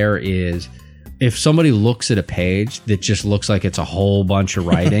about there is, if somebody looks at a page that just looks like it's a whole bunch of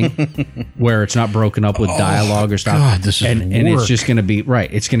writing, where it's not broken up with dialogue or stuff, God, this is and it's just going to be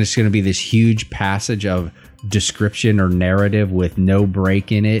right. It's going to be this huge passage of description or narrative with no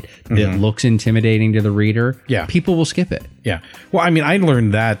break in it that looks intimidating to the reader. Yeah. People will skip it. Yeah. Well, I mean, I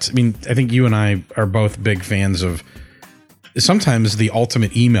learned that. I mean, I think you and I are both big fans of sometimes the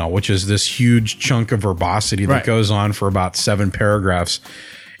ultimate email, which is this huge chunk of verbosity that goes on for about 7 paragraphs.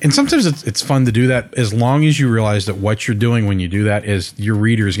 And sometimes it's fun to do that, as long as you realize that what you're doing when you do that is your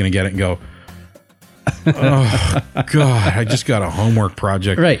reader is going to get it and go, oh, God, I just got a homework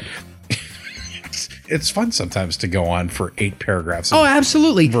project. Right. It's fun sometimes to go on for 8 paragraphs. Oh,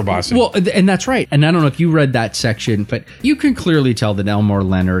 absolutely. Verbosity. Well, and that's right. And I don't know if you read that section, but you can clearly tell that Elmore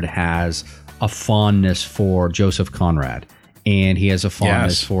Leonard has a fondness for Joseph Conrad. And he has a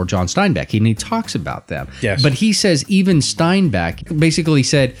fondness for John Steinbeck. And he talks about them. Yes. But he says even Steinbeck basically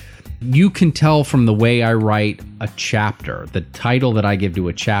said, you can tell from the way I write a chapter, the title that I give to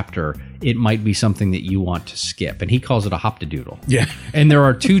a chapter, it might be something that you want to skip. And he calls it a hop-de-doodle. Yeah. And there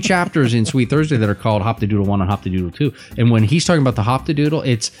are 2 chapters in Sweet Thursday that are called Hop-de-Doodle 1 and Hop-de-Doodle 2. And when he's talking about the Hop-de-doodle,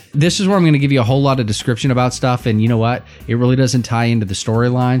 this is where I'm going to give you a whole lot of description about stuff. And you know what? It really doesn't tie into the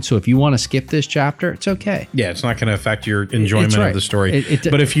storyline. So if you want to skip this chapter, it's okay. Yeah, it's not going to affect your enjoyment right. of the story.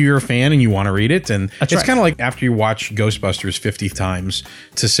 But if you're a fan and you want to read it, and it's right. kind of like after you watch Ghostbusters 50 times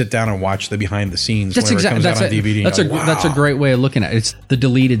to sit down and watch the behind the scenes that's whenever exactly it comes out on DVD. That's a great way of looking at it. It's the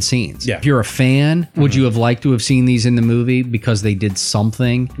deleted scenes. Yeah. If you're a fan, would you have liked to have seen these in the movie because they did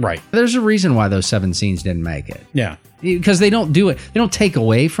something? Right. There's a reason why those 7 scenes didn't make it. Yeah. Because they don't do it. They don't take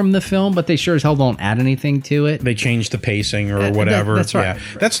away from the film, but they sure as hell don't add anything to it. They change the pacing or whatever. That's right. Yeah.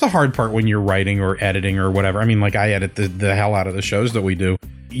 That's the hard part when you're writing or editing or whatever. I mean, like I edit the hell out of the shows that we do.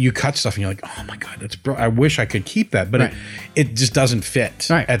 you cut stuff and you're like, oh my God, I wish I could keep that, but it just doesn't fit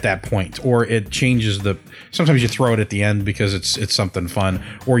at that point, or it changes sometimes you throw it at the end because it's something fun,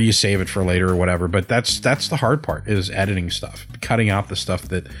 or you save it for later or whatever. But that's the hard part, is editing stuff, cutting out the stuff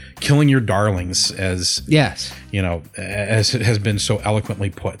killing your darlings, as as it has been so eloquently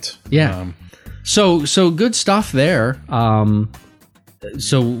put. So good stuff there.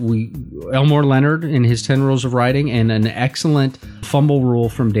 So Elmore Leonard in his 10 Rules of Writing, and an excellent fumble rule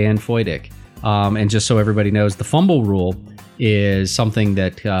from Dan Foytik. And just so everybody knows, the fumble rule is something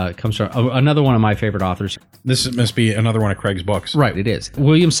that comes from another one of my favorite authors. This must be another one of Craig's books. Right, it is.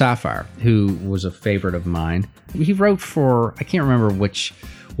 William Safire, who was a favorite of mine. He wrote for, I can't remember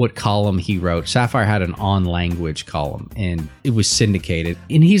what column he wrote. Safire had an on-language column, and it was syndicated.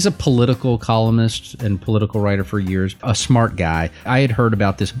 And he's a political columnist and political writer for years, a smart guy. I had heard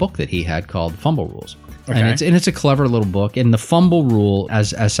about this book that he had called Fumble Rules. Okay. And it's a clever little book. And the fumble rule,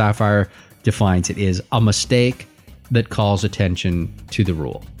 as Safire defines it, is a mistake that calls attention to the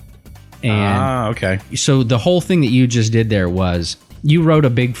rule. And okay. So the whole thing that you just did there was you wrote a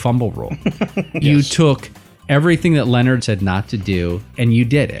big fumble rule. Yes. You took everything that Leonard said not to do, and you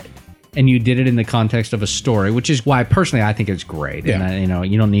did it. And you did it in the context of a story, which is why personally I think it's great. Yeah.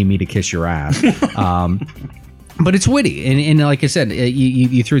 And you don't need me to kiss your ass. But it's witty, and like I said,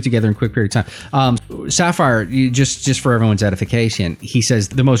 you threw it together in a quick period of time. Safire, just for everyone's edification, he says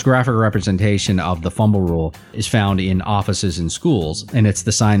the most graphic representation of the fumble rule is found in offices and schools, and it's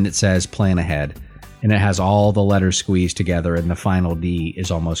the sign that says "Plan ahead," and it has all the letters squeezed together, and the final D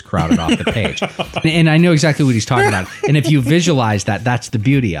is almost crowded off the page. And I know exactly what he's talking about. And if you visualize that, that's the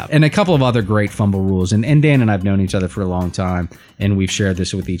beauty of it. And a couple of other great fumble rules. And Dan and I have known each other for a long time, and we've shared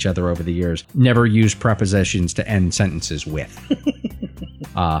this with each other over the years. Never use prepositions to end sentences with.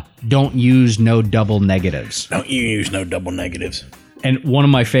 Don't use no double negatives. Don't use no double negatives. And one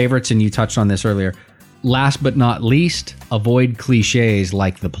of my favorites, and you touched on this earlier, last but not least, avoid cliches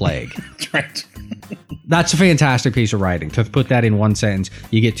like the plague. That's right. That's a fantastic piece of writing. To put that in one sentence,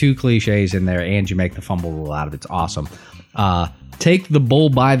 you get 2 cliches in there and you make the fumble rule out of it. It's awesome. Take the bull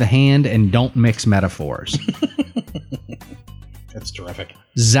by the hand and don't mix metaphors. That's terrific.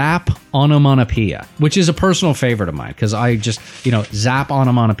 Zap onomatopoeia, which is a personal favorite of mine, because I just, zap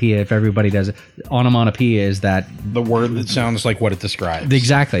onomatopoeia, if everybody does it. Onomatopoeia is that the word that sounds like what it describes.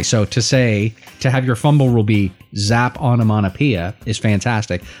 Exactly. So to have your fumble rule be zap onomatopoeia is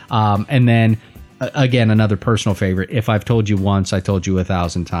fantastic. And then, again, another personal favorite. If I've told you once, I told you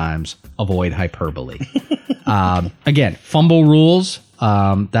 1,000 times. Avoid hyperbole. Again, fumble rules.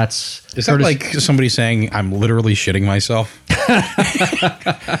 Is that like somebody saying I'm literally shitting myself?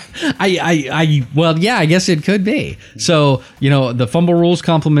 Well, yeah, I guess it could be. So, the fumble rules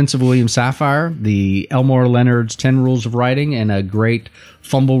compliments of William Safire, the Elmore Leonard's 10 Rules of Writing, and a great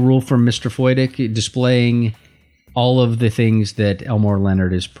fumble rule from Mr. Foytik displaying all of the things that Elmore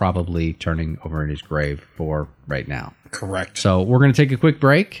Leonard is probably turning over in his grave for right now. Correct. So we're going to take a quick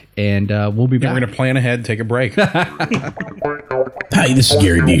break, and we'll be back. We're going to plan ahead, take a break. Hey, this is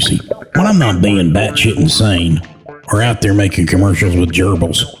Gary Busey. When I'm not being batshit insane or out there making commercials with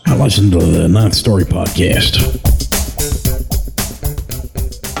gerbils, I listen to the Ninth Story podcast.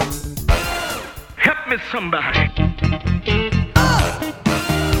 Help me, somebody.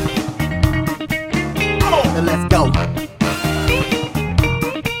 Let's go.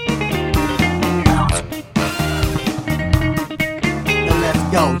 Let's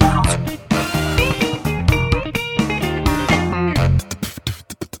go.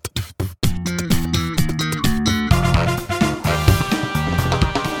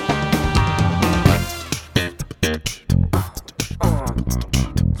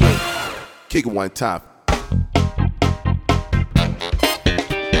 Kick it one time.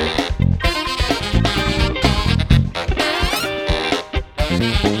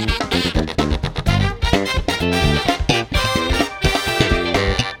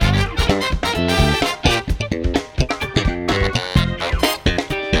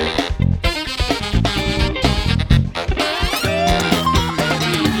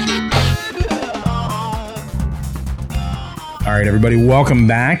 All right, everybody, welcome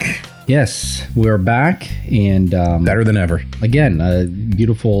back. Yes, we're back, and better than ever. Again, a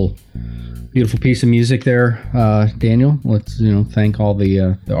beautiful piece of music there, Daniel. Let's thank all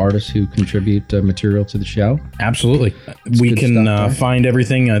the artists who contribute material to the show. Absolutely, we can find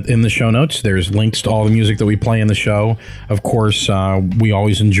everything in the show notes. There's links to all the music that we play in the show. Of course, we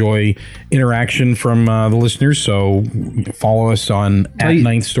always enjoy interaction from the listeners. So follow us on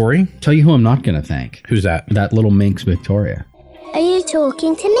 @Ninth Story. Tell you who I'm not going to thank. Who's that? That little minx, Victoria. Are you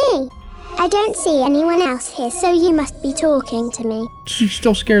talking to me? I don't see anyone else here, so you must be talking to me. She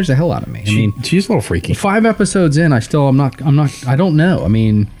still scares the hell out of me. She's a little freaky. 5 episodes in, I don't know. I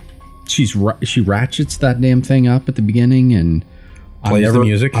mean, she ratchets that damn thing up at the beginning, and Plays the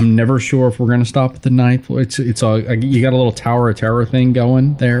music. I'm never sure if we're gonna stop at the 9th floor. It's all, you got a little Tower of Terror thing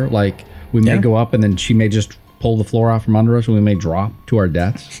going there. Like, we may go up, and then she may just pull the floor out from under us, and we may drop to our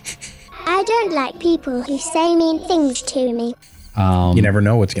deaths. I don't like people who say mean things to me. You never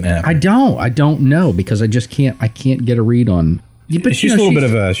know what's going to happen. I don't know, because I can't get a read on. But she's a little bit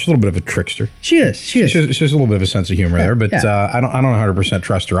of a trickster. She is. She's a little bit of a sense of humor there, but I don't 100%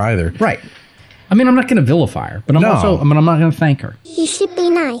 trust her either. Right. I mean, I'm not going to vilify her, but I'm not going to thank her. You should be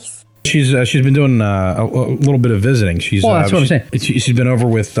nice. She's been doing a little bit of visiting. That's what I'm saying. She's been over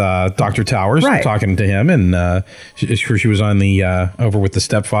with Dr. Towers, talking to him, and she was on the over with the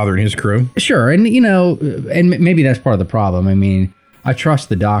stepfather and his crew. Sure, and and maybe that's part of the problem. I mean, I trust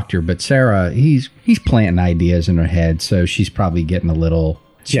the doctor, but Sarah, he's planting ideas in her head, so she's probably getting a little.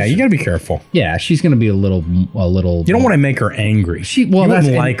 Yeah, you got to be careful. Yeah, she's going to be a little. You don't want to make her angry. You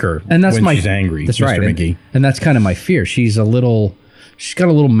wouldn't like her, and that's when she's angry. That's Mr. right, McGee. And that's kind of my fear. She's got a little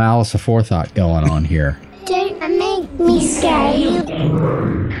malice aforethought going on here. Don't make me scared.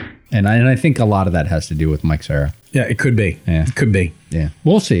 And I think a lot of that has to do with Mike Sarah. Yeah, it could be. Yeah. It could be. Yeah,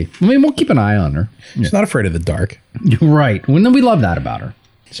 we'll see. I mean, we'll keep an eye on her. She's not afraid of the dark. Right. We love that about her.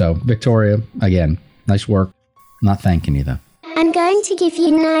 So, Victoria, again, nice work. Not thanking you, though. I'm going to give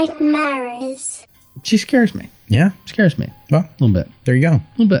you nightmares. She scares me. Yeah? Scares me. Well, a little bit. There you go. A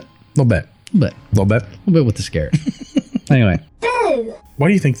little bit. A little bit. A little bit. A little bit. A little bit with the scares. Anyway. Boo! Why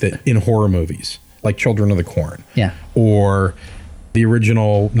do you think that in horror movies, like Children of the Corn, or the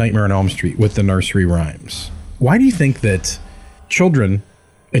original Nightmare on Elm Street with the nursery rhymes, why do you think that children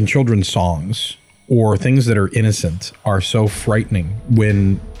and children's songs or things that are innocent are so frightening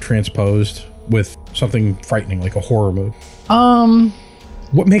when transposed with something frightening like a horror movie?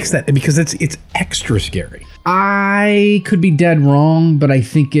 What makes that? Because it's extra scary. I could be dead wrong, but I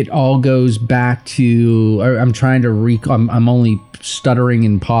think it all goes back to, I'm trying to recall, I'm only stuttering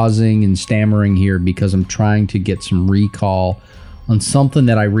and pausing and stammering here because I'm trying to get some recall on something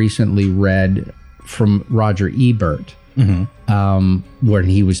that I recently read from Roger Ebert, where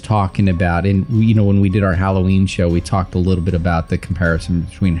he was talking about, and when we did our Halloween show, we talked a little bit about the comparison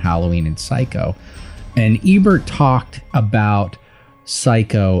between Halloween and Psycho, and Ebert talked about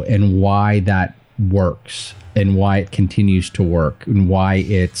Psycho and why that works and why it continues to work and why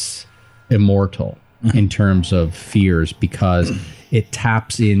it's immortal in terms of fears, because it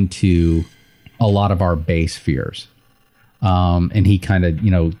taps into a lot of our base fears. And he kind of,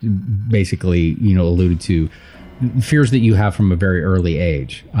 basically, alluded to fears that you have from a very early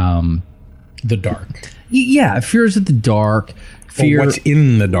age. The dark. Yeah, fears of the dark. Fear, what's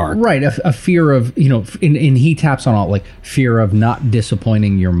in the dark. Right, a fear of, and he taps on all, like, fear of not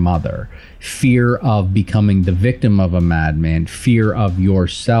disappointing your mother, fear of becoming the victim of a madman, fear of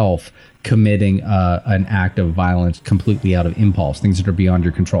yourself committing an act of violence completely out of impulse, things that are beyond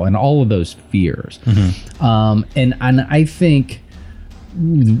your control, and all of those fears. And I think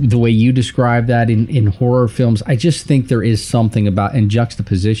the way you describe that in horror films, I just think there is something about, and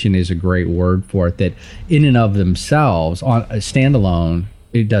juxtaposition is a great word for it, that in and of themselves, on a standalone,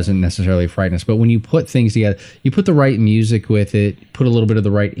 it doesn't necessarily frighten us. But when you put things together, you put the right music with it, put a little bit of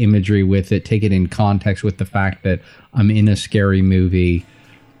the right imagery with it, take it in context with the fact that I'm in a scary movie,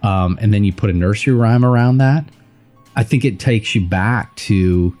 and then you put a nursery rhyme around that, I think it takes you back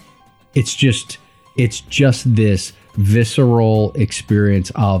to, it's just this visceral experience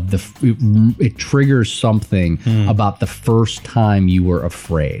of it triggers something about the first time you were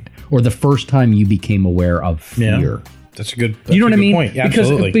afraid or the first time you became aware of fear. Yeah. That's a good point. Yeah,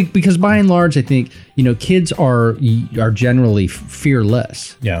 absolutely. Because by and large, I think, kids are generally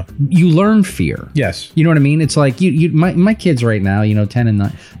fearless. Yeah. You learn fear. Yes. You know what I mean? It's like my kids right now, 10 and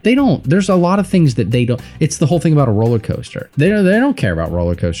 9, there's a lot of things that they don't, it's the whole thing about a roller coaster. They don't care about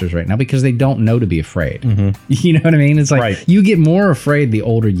roller coasters right now because they don't know to be afraid. You know what I mean? It's like you get more afraid the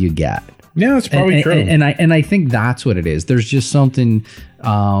older you get. Yeah, that's probably true. And I think that's what it is. There's just something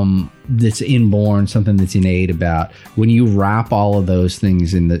that's inborn, something that's innate about when you wrap all of those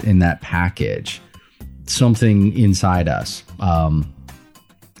things in that package. Something inside us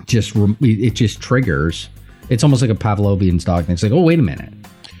it just triggers. It's almost like a Pavlovian dog thing. It's like, oh, wait a minute.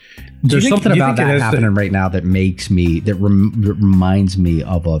 There's something about that happening right now that makes me, that reminds me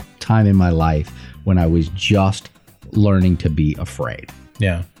of a time in my life when I was just learning to be afraid.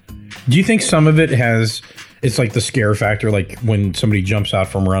 Yeah. Do you think some of it it's like the scare factor, like when somebody jumps out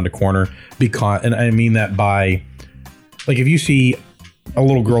from around a corner, and I mean that by, like, if you see a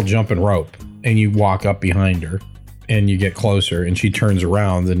little girl jumping rope, and you walk up behind her, and you get closer, and she turns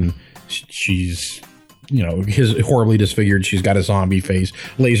around, and she's, you know, his horribly disfigured. She's got a zombie face,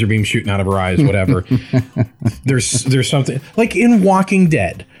 laser beam shooting out of her eyes, whatever. There's something like in Walking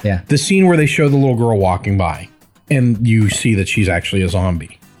Dead. Yeah. The scene where they show the little girl walking by, and you see that she's actually a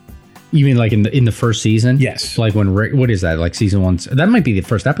zombie. You mean like in the first season? Yes. Like when Rick, what is that? Like season 1? That might be the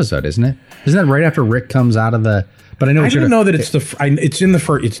first episode, isn't it? Isn't that right after Rick comes out of the? But I know I don't know that it's it's in the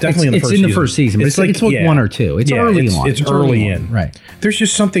first. It's definitely in the first. It's in season. the first season, but it's like 1 or 2. It's early on. It's early in. Right. There's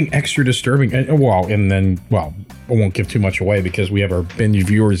just something extra disturbing. And then I won't give too much away because we have our binge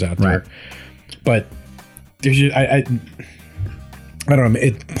viewers out there. Right. But there's just, I don't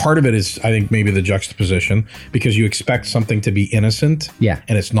know. Part of it is, I think, maybe the juxtaposition, because you expect something to be innocent, and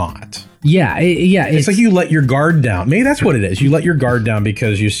it's not. Yeah, It's like you let your guard down. Maybe that's what it is. You let your guard down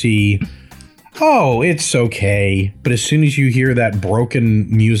because you see, oh, it's okay. But as soon as you hear that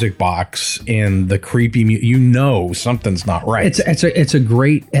broken music box and the creepy, you know something's not right. That's a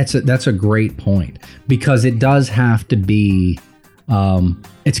great point, because it does have to be.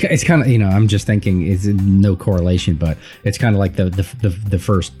 It's kind of, you know, I'm just thinking it's no correlation, but it's kind of like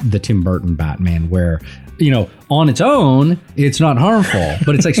the Tim Burton Batman, where, you know, on its own it's not harmful,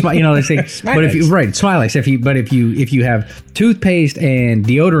 but it's like, you know, they say, but if you Smilex, if you have toothpaste and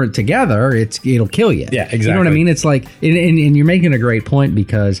deodorant together, it'll kill you. Yeah, exactly. You know what I mean? It's like, and you're making a great point,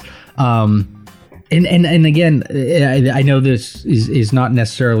 because and again, I know this is not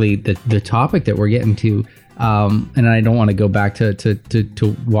necessarily the topic that we're getting to. And I don't want to go back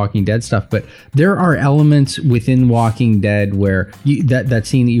to Walking Dead stuff, but there are elements within Walking Dead where that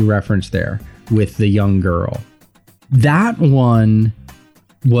scene that you referenced there with the young girl, that one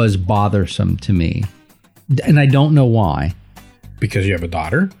was bothersome to me, and I don't know why. Because you have a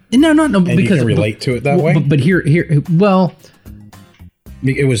daughter? No, and because you can relate to it that way. But here, well,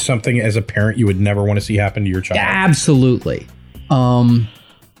 it was something as a parent you would never want to see happen to your child. Absolutely.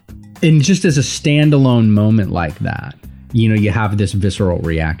 And just as a standalone moment like that, you know, you have this visceral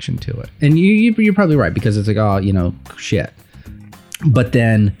reaction to it. And you're probably right, because it's like, oh, you know, shit. But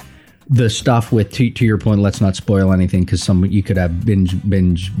then the stuff with, to your point, let's not spoil anything, because you could have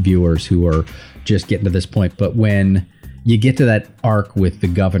binge viewers who are just getting to this point. But when you get to that arc with the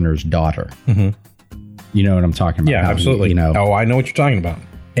governor's daughter, you know what I'm talking about? Yeah, absolutely. You know, I know what you're talking about.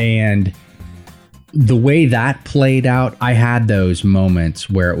 And the way that played out, I had those moments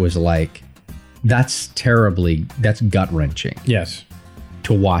where it was like, that's gut-wrenching. Yes.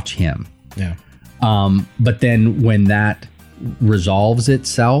 To watch him. Yeah. But then when that resolves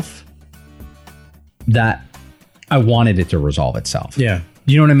itself, that I wanted it to resolve itself. Yeah.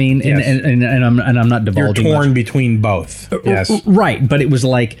 You know what I mean? Yes. And I'm not divulging. You're torn much. between both. Yes. Right. But it was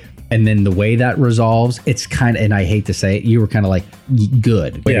like, and then the way that resolves, it's kind of, and I hate to say it, you were kind of like,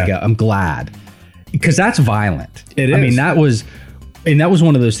 good. Way to go. I'm glad. Because that's violent. It is. I mean, that was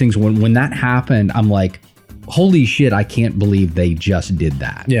one of those things when that happened, I'm like, holy shit, I can't believe they just did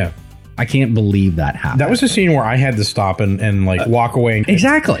that. Yeah. I can't believe that happened. That was a scene where I had to stop and like walk away.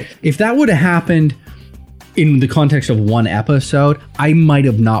 Exactly. If that would have happened in the context of one episode, I might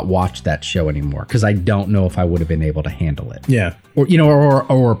have not watched that show anymore, because I don't know if I would have been able to handle it. Yeah. Or, you know,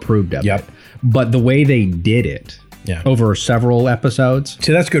 or approved of Yep. it. But the way they did it, over several episodes.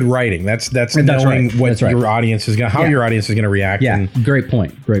 See, that's good writing. That's knowing right. what That's right. your audience is how your audience is gonna react. Yeah. And Great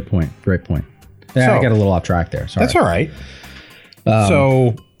point. Yeah, So- I got a little off track there. Sorry. that's all right.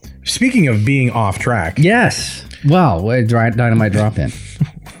 So, speaking of being off track, Yes. Well, dynamite drop in.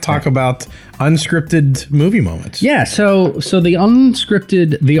 talk about unscripted movie moments. Yeah, so the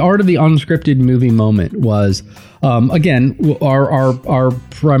art of the unscripted movie moment was, again, our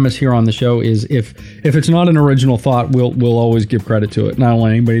premise here on the show is if it's not an original thought, we'll always give credit to it. And I don't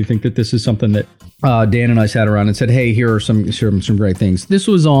want anybody to think that this is something that Dan and I sat around and said, hey, here are some great things.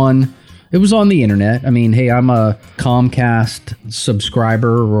 It was on the internet. I mean, hey, I'm a Comcast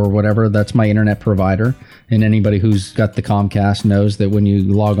subscriber or whatever. That's my internet provider. And anybody who's got the Comcast knows that when you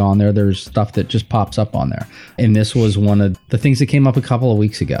log on there, there's stuff that just pops up on there. And this was one of the things that came up a couple of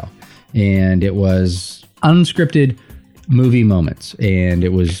weeks ago. And it was unscripted movie moments. And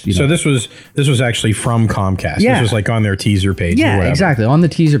it was, you know. So this was actually from Comcast. Yeah. This was like on their teaser page. or Yeah, whatever. exactly. On the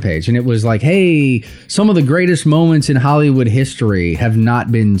teaser page. And it was like, hey, some of the greatest moments in Hollywood history have not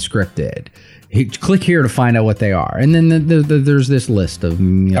been scripted. Click here to find out what they are. And then there's this list of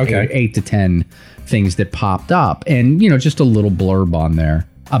 8 to 10 things that popped up. And, you know, just a little blurb on there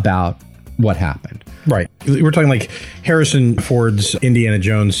about what happened. Right. We're talking like Harrison Ford's Indiana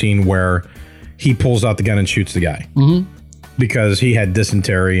Jones scene where he pulls out the gun and shoots the guy. Mm-hmm. Because he had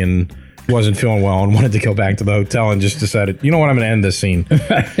dysentery and wasn't feeling well and wanted to go back to the hotel and just decided, you know what, I'm going to end this scene.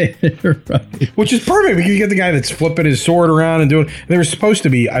 Right. Which is perfect because you get the guy that's flipping his sword around and doing. There was supposed to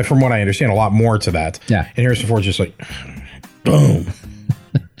be, from what I understand, a lot more to that. Yeah. And Harrison Ford's just like, boom.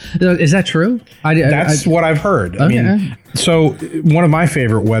 Is that true? That's what I've heard. Okay. I mean, so one of my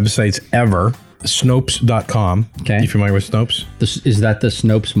favorite websites ever, Snopes.com. Okay. You familiar with Snopes? Is that the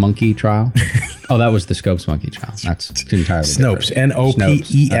Snopes monkey trial? Oh, that was the Scopes monkey trial. That's entirely Snopes, different.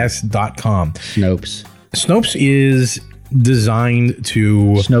 Nopes.com. Snopes. Snopes is designed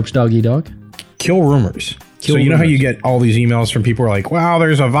to Snopes doggy dog? kill rumors. So you know how you get all these emails from people who are like, wow,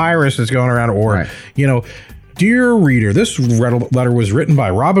 there's a virus that's going around, or, Right. you know, dear reader, this letter was written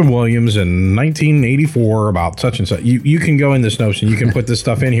by Robin Williams in 1984 about such and such. You can go into Snopes and you can put this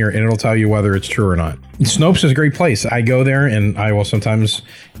stuff in here and it'll tell you whether it's true or not. Snopes is a great place. I go there and I will sometimes,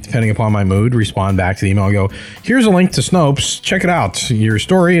 depending upon my mood, respond back to the email and go, here's a link to Snopes. Check it out. Your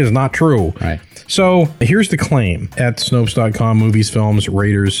story is not true. Right. So here's the claim at Snopes.com, movies, films,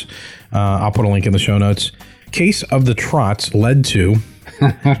 Raiders. I'll put a link in the show notes. Case of the Trots led to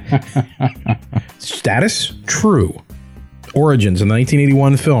status true. Origins in the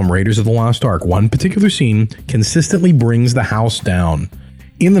 1981 film Raiders of the Lost Ark. One particular scene consistently brings the house down.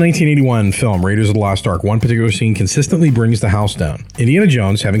 In the 1981 film Raiders of the Lost Ark, one particular scene consistently brings the house down. Indiana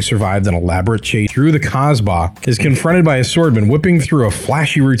Jones, having survived an elaborate chase through the Kasbah, is confronted by a swordman whipping through a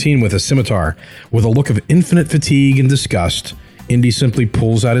flashy routine with a scimitar. With a look of infinite fatigue and disgust, Indy simply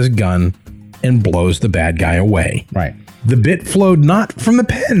pulls out his gun and blows the bad guy away. Right. The bit flowed not from the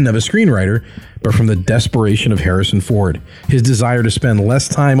pen of a screenwriter, but from the desperation of Harrison Ford. His desire to spend less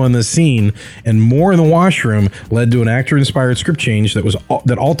time on the scene and more in the washroom led to an actor-inspired script change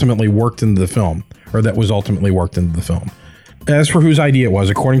that ultimately worked into the film, As for whose idea it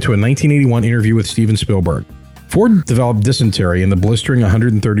was, according to a 1981 interview with Steven Spielberg, Ford developed dysentery in the blistering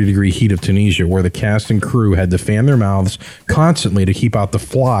 130-degree heat of Tunisia, where the cast and crew had to fan their mouths constantly to keep out the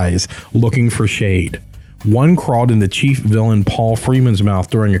flies looking for shade. One crawled into chief villain Paul Freeman's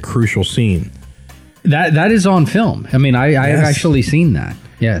mouth during a crucial scene. That is on film. I mean, I have actually seen that.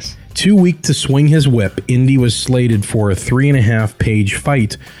 Yes. Too weak to swing his whip, Indy was slated for a 3.5-page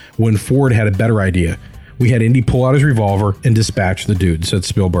fight when Ford had a better idea. We had Indy pull out his revolver and dispatch the dude, said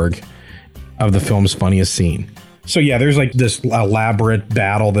Spielberg, of the film's funniest scene. So yeah, there's like this elaborate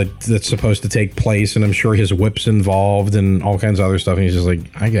battle that's supposed to take place, and I'm sure his whip's involved and all kinds of other stuff. And he's just like,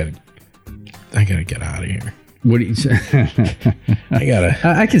 I gotta get out of here. What do you say?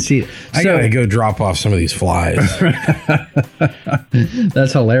 I can see it. I gotta go drop off some of these flies.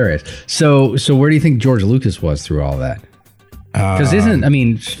 That's hilarious. So where do you think George Lucas was through all that? Because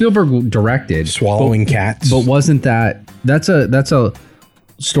Spielberg directed Swallowing Cats, but wasn't that's a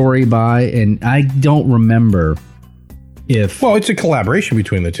story by, and I don't remember if. Well, it's a collaboration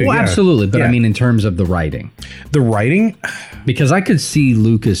between the two. Well, yeah. absolutely, but Yeah. I mean in terms of the writing, because I could see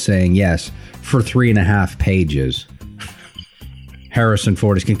Lucas saying yes for 3.5 pages. Harrison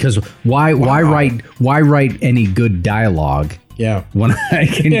Ford is because why write any good dialogue? Yeah, when I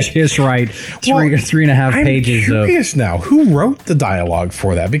can just write 3.5 pages of. I'm curious now, who wrote the dialogue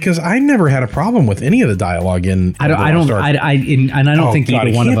for that? Because I never had a problem with any of the dialogue in. I don't think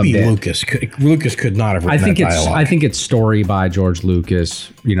either one of them did. Lucas could not have written that dialogue. I think it's story by George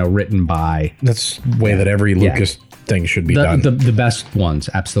Lucas. Written by. That's the way that every Lucas thing should be done. The best ones,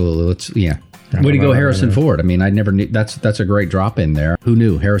 absolutely. Way to go, Harrison Ford. I mean, I never knew. That's a great drop in there. Who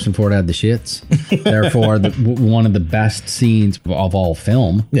knew? Harrison Ford had the shits. Therefore, one of the best scenes of all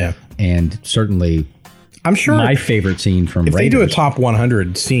film. Yeah. And certainly, I'm sure my favorite scene from if Raiders. They do a top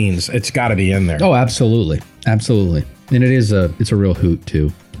 100 scenes, it's got to be in there. Oh, absolutely. Absolutely. And it's a real hoot, too.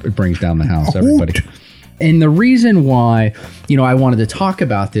 It brings down the house, everybody. And the reason why, I wanted to talk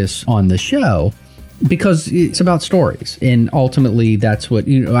about this on the show, because it's about stories, and ultimately that's what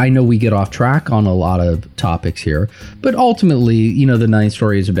I know. We get off track on a lot of topics here, but ultimately, the ninth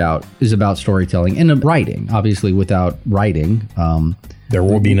story is about storytelling and writing. Obviously, without writing, there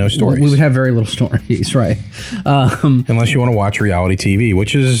will be no stories. We would have very little stories, right? Unless you want to watch reality TV,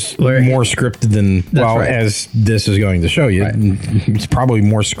 which is more scripted than as this is going to show you. Right. It's probably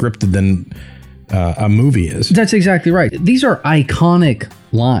more scripted than a movie is. That's exactly right. These are iconic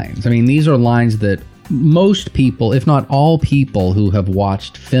lines. I mean, these are lines that most people, if not all people who have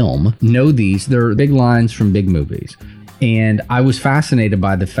watched film, know these. They're big lines from big movies. And I was fascinated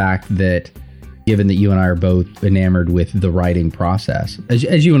by the fact that, given that you and I are both enamored with the writing process,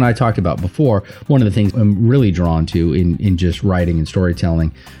 as you and I talked about before, one of the things I'm really drawn to in just writing and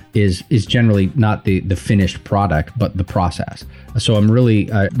storytelling is generally not the finished product, but the process. So I'm really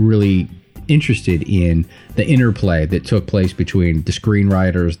interested in the interplay that took place between the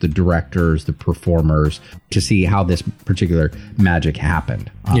screenwriters, the directors, the performers, to see how this particular magic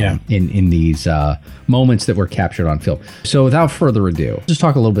happened in these moments that were captured on film. So without further ado, just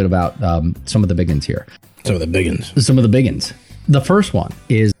talk a little bit about some of the big ones here. Some of the big ones. Some of the big ones. The first one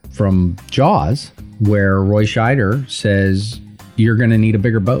is from Jaws, where Roy Scheider says, "You're going to need a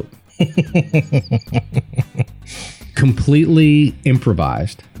bigger boat." Completely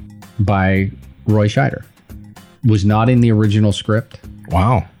improvised by Roy Scheider. Was not in the original script.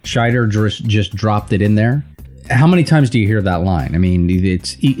 Wow. Scheider just dropped it in there. How many times do you hear that line? I mean,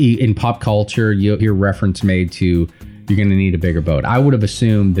 it's in pop culture, you hear reference made to, "You're going to need a bigger boat." I would have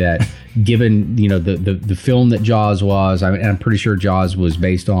assumed that, given the film that Jaws was, I'm pretty sure Jaws was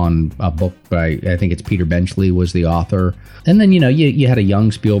based on a book by, I think it's Peter Benchley was the author, and then you had a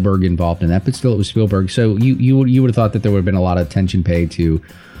young Spielberg involved in that, but still it was Spielberg. So you would have thought that there would have been a lot of attention paid to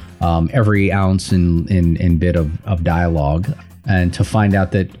every ounce and bit of dialogue. And to find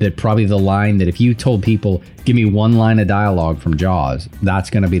out that probably the line that if you told people, "Give me one line of dialogue from Jaws,"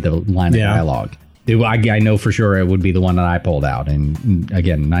 that's going to be the line of dialogue. I know for sure it would be the one that I pulled out. And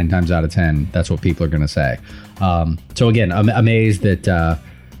again, 9 times out of 10, that's what people are going to say. So again, I'm amazed that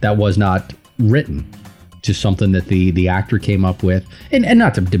that was not written. Just something that the actor came up with. And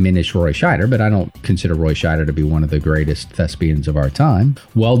not to diminish Roy Scheider, but I don't consider Roy Scheider to be one of the greatest thespians of our time.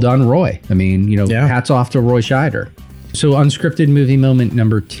 Well done, Roy. I mean, hats off to Roy Scheider. So unscripted movie moment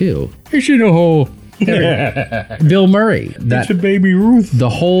number 2. It's in a hole. Bill Murray. That's a baby Ruth. The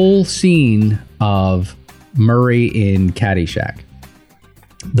whole scene of Murray in Caddyshack.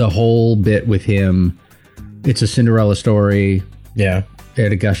 The whole bit with him. It's a Cinderella story. Yeah.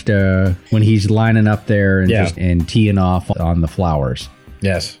 At Augusta, when he's lining up there and teeing off on the flowers.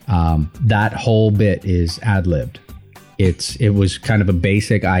 Yes. That whole bit is ad-libbed. It was kind of a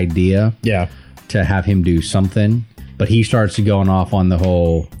basic idea. Yeah. To have him do something, but he starts going off on the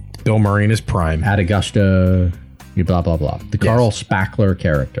whole Bill Murray in his prime. At Augusta, blah, blah, blah. The Carl Spackler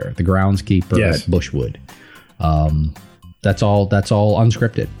character, the groundskeeper at Bushwood. That's all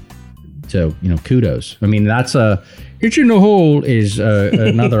unscripted. So, kudos. I mean, that's "It's in the hole" is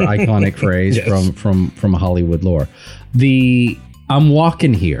another iconic phrase from a Hollywood lore. The "I'm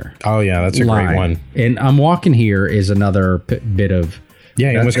walking here." Oh, yeah, that's a great one. And "I'm walking here" is another bit of...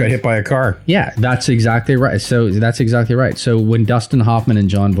 Yeah, he almost got hit by a car. Yeah, that's exactly right. So when Dustin Hoffman and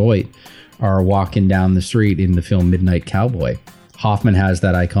Jon Voight are walking down the street in the film Midnight Cowboy, Hoffman has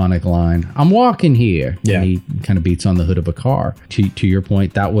that iconic line, "I'm walking here." Yeah. And he kind of beats on the hood of a car. To your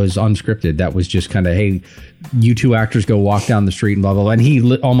point, that was unscripted. That was just kind of, hey, you two actors go walk down the street and blah, blah, blah. And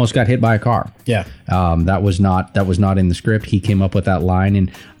he almost got hit by a car. Yeah. That was not in the script. He came up with that line.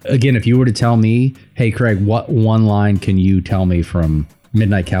 And again, if you were to tell me, "Hey, Craig, what one line can you tell me from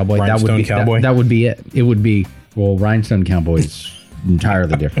Midnight Cowboy?" Rhinestone Cowboy? That would be it. It would be, well, Rhinestone Cowboy is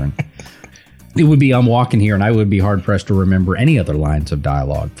entirely different. It would be "I'm walking here," and I would be hard pressed to remember any other lines of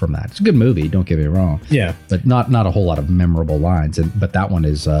dialogue from that. It's a good movie, don't get me wrong. Yeah, but not a whole lot of memorable lines. But that one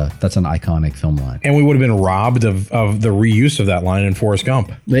is that's an iconic film line. And we would have been robbed of the reuse of that line in Forrest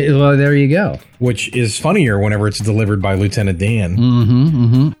Gump. Well, there you go. Which is funnier whenever it's delivered by Lieutenant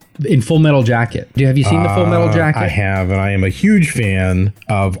Dan. In Full Metal Jacket. Have you seen the Full Metal Jacket? I have, and I am a huge fan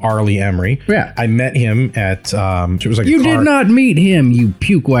of Arlie Emery. Yeah, I met him at it was like you did not meet him, you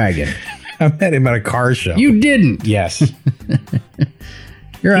puke wagon. I met him at a car show. You didn't. Yes.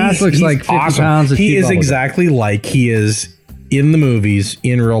 Your ass looks like 50 awesome. pounds of He is cheap exactly like he is in the movies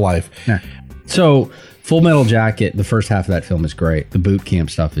in real life. Yeah. So Full Metal Jacket, the first half of that film is great. The boot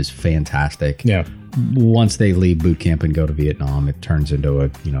camp stuff is fantastic. Yeah. Once they leave boot camp and go to Vietnam, it turns into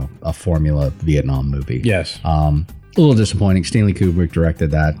a formula Vietnam movie. Yes. A little disappointing. Stanley Kubrick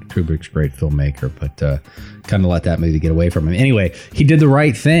directed that. Kubrick's a great filmmaker, but kind of let that movie get away from him. Anyway, he did the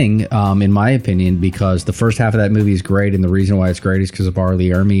right thing, in my opinion, because the first half of that movie is great, and the reason why it's great is because of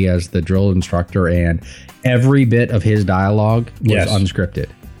Arlie Ermy as the drill instructor, and every bit of his dialogue was unscripted.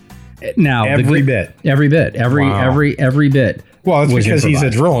 Now, every bit. Well, it's because he's a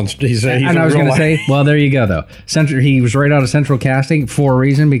drill instructor. And I was going to say, well, there you go, though. He was right out of Central Casting for a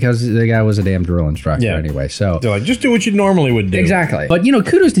reason, because the guy was a damn drill instructor anyway. So they're like, just do what you normally would do. Exactly. But,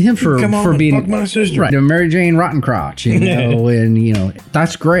 kudos to him for being... fuck my sister. Right. Mary Jane Rottencrotch, and,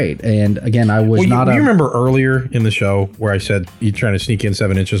 that's great. And, again, I was not you remember earlier in the show where I said, you trying to sneak in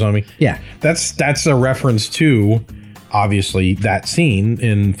 7 inches on me? Yeah. That's a reference to, obviously, that scene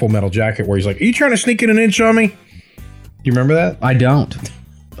in Full Metal Jacket where he's like, are you trying to sneak in an inch on me? Do you remember that? I don't.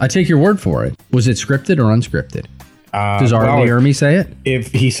 I take your word for it. Was it scripted or unscripted? Does Arlie Ermy say it?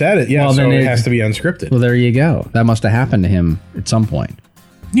 If he said it, yeah, well, so then it has to be unscripted. Well, there you go. That must have happened to him at some point.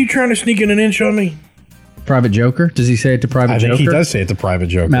 You trying to sneak in an inch on me? Private Joker? Does he say it to Private I Joker? think he does say it's a private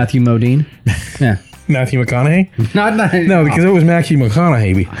joke. Matthew Modine? Yeah. Matthew McConaughey? Not No, because it was Matthew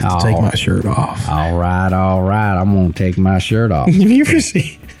McConaughey. We have to take Oh. my shirt off. All right. I'm going to take my shirt off. Have you ever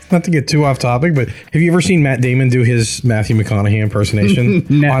seen, not to get too off topic, but have you ever seen Matt Damon do his Matthew McConaughey impersonation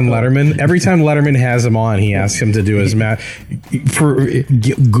No. on Letterman? Every time Letterman has him on, he asks him to do his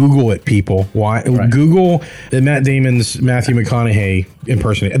Google it, people. Why? Google Matt Damon's Matthew McConaughey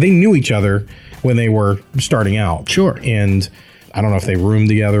impersonation. They knew each other when they were starting out. Sure. And I don't know if they roomed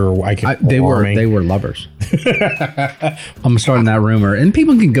together or They were lovers. I'm starting that rumor, and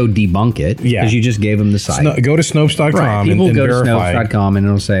people can go debunk it because Yeah. you just gave them the site. Go to Snopes.com Right. People and go to verify. Snopes.com and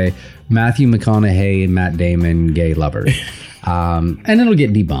it'll say Matthew McConaughey and Matt Damon gay lovers, and it'll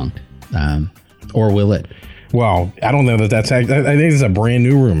get debunked, or will it? Well, I don't know that's. I think it's a brand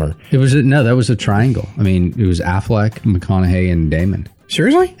new rumor. That was a triangle. I mean, it was Affleck, McConaughey, and Damon.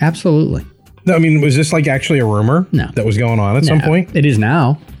 Seriously? Absolutely. No, I mean, was this like actually a rumor? No. That was going on at some point? It is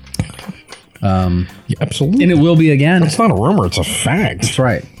now, Yeah, absolutely. and it will be again. It's not a rumor, it's a fact. That's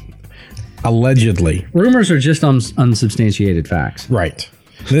right. Allegedly. Rumors are just unsubstantiated facts. Right.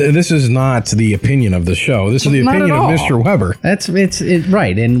 This is not the opinion of the show. This is the Not at opinion of all. Mr. Weber. It's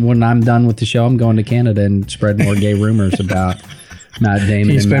right. And when I'm done with the show, I'm going to Canada and spread more gay rumors about Matt Damon.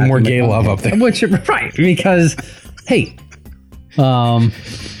 You and spend Matthew more gay McConaughey. love up there. Which right, because hey,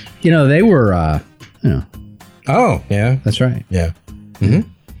 they were Oh, yeah. that's right. Yeah.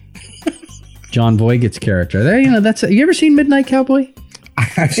 John Voight's character. There, that's you ever seen Midnight Cowboy?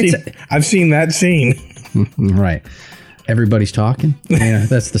 I've seen that scene. Right. Everybody's talking. Yeah,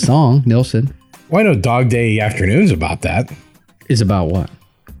 that's the song. Nilsson Well, I know Dog Day Afternoon's about that. is about what?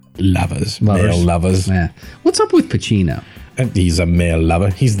 Lovers. Male lovers. Yeah. What's up with Pacino? He's a male lover.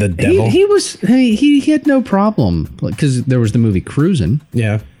 He's the devil. He had no problem because there was the movie Cruising.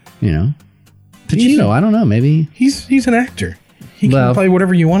 Yeah. Pacino, I don't know, maybe. He's an actor. He can Well- play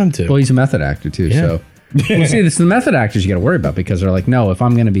whatever you want him to. Well, he's a method actor too. Yeah. So, well, see, it's the method actors you got to worry about because they're like, no, if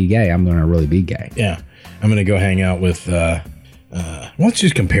I'm going to be gay, I'm going to really be gay. Yeah. I'm going to go hang out with, let's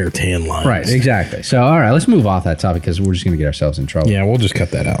just compare tan lines. Right, exactly. So, all right, let's move off that topic because we're just going to get ourselves in trouble. Yeah, we'll just cut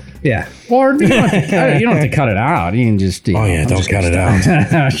that out. Yeah. Or you don't have to cut it out. You can just. Oh, yeah, don't cut it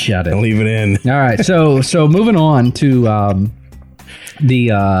out. Shut it. Leave it in. All right. So moving on to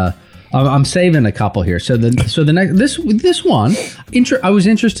I'm saving a couple here. So the next this one, I was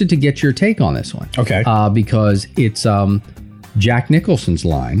interested to get your take on this one. Okay. Because it's Jack Nicholson's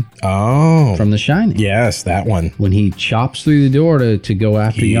line Oh. from The Shining. Yes, that one. When he chops through the door to go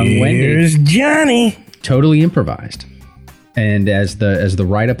after young Wendy. Here's Johnny. Totally improvised. And as the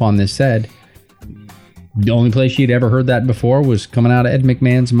write-up on this said, the only place she'd ever heard that before was coming out of Ed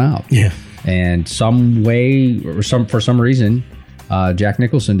McMahon's mouth. Yeah. And for some reason, Jack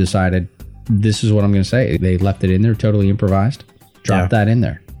Nicholson decided this is what I'm going to say. They left it in there, totally improvised. Dropped that in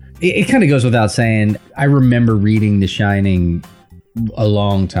there. It kind of goes without saying. I remember reading The Shining a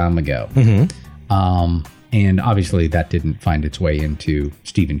long time ago. And obviously that didn't find its way into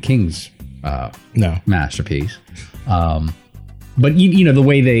Stephen King's No. masterpiece. But the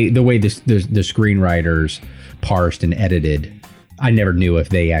way the screenwriters parsed and edited, I never knew if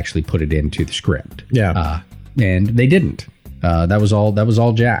they actually put it into the script. Yeah. And they didn't. That was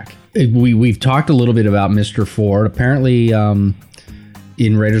all Jack. We've talked a little bit about Mr. Ford. Apparently,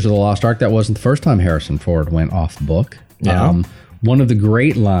 in Raiders of the Lost Ark, that wasn't the first time Harrison Ford went off the book. Yeah. One of the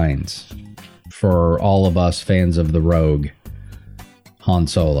great lines for all of us fans of the Rogue, Han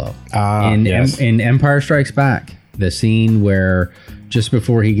Solo, yes. in Empire Strikes Back, the scene where just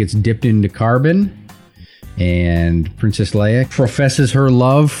before he gets dipped into carbon, and Princess Leia professes her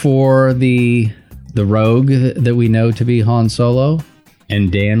love for the Rogue that we know to be Han Solo.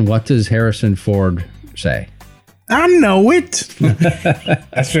 And Dan, what does Harrison Ford say? I know it.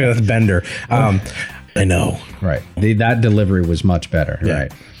 That's Bender. I know. Right. That delivery was much better. Yeah.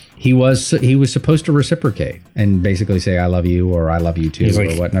 Right. He was supposed to reciprocate and basically say "I love you" or "I love you too"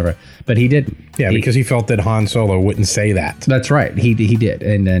 or whatever, but he didn't. Yeah, because he felt that Han Solo wouldn't say that. That's right. He did,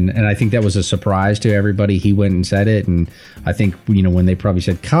 and I think that was a surprise to everybody. He went and said it, and I think when they probably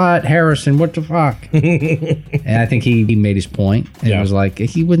said "Cut, Harrison, what the fuck," and I think he made his point and was like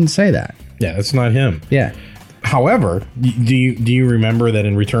he wouldn't say that. Yeah, that's not him. Yeah. However, do you remember that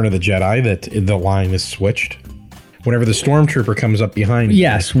in Return of the Jedi that the line is switched? Whenever the stormtrooper comes up behind you.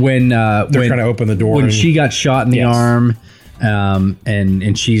 Yes, when they're trying to open the door. When she got shot in the Yes. arm,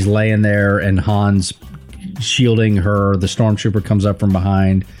 and she's laying there, and Han's shielding her. The stormtrooper comes up from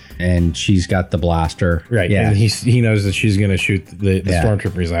behind, and she's got the blaster. Right. Yeah. And he knows that she's going to shoot the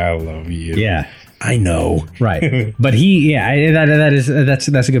stormtrooper. He's like, I love you. Yeah. I know. Right. But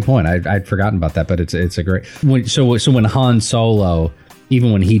that's a good point. I'd forgotten about that, but it's a great. So when Han Solo,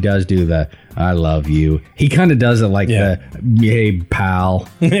 even when he does do the "I love you," he kind of does it like the "Hey pal,"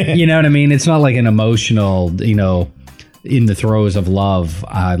 you know what I mean? It's not like an emotional, in the throes of love,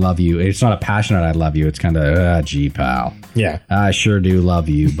 "I love you." It's not a passionate "I love you." It's kind of "Gee pal, Yeah, I sure do love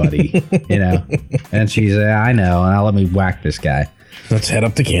you, buddy." And she's "I know," and let me whack this guy. let's head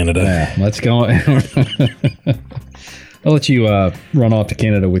up to Canada. Yeah, let's go. I'll let you run off to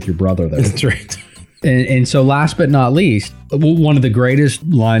Canada with your brother there. That's right. And so last but not least, one of the greatest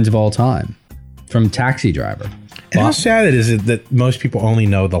lines of all time from Taxi Driver. And how sad it is that most people only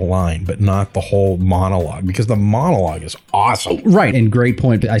know the line, but not the whole monologue, because the monologue is awesome. Right. And great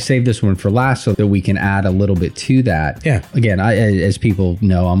point. I saved this one for last so that we can add a little bit to that. Yeah. Again, as people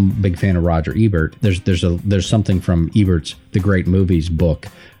know, I'm a big fan of Roger Ebert. There's something from Ebert's The Great Movies book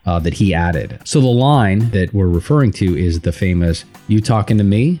that he added. So the line that we're referring to is the famous "You talking to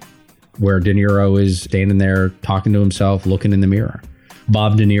me?" where De Niro is standing there talking to himself, looking in the mirror.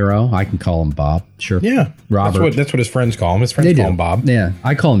 Bob De Niro, I can call him Bob. Sure. Yeah. Robert. That's what his friends call him. His friends call him Bob. Yeah.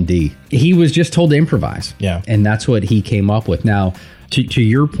 I call him D. He was just told to improvise. Yeah. And that's what he came up with. Now, to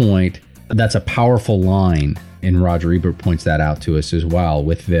your point, that's a powerful line. And Roger Ebert points that out to us as well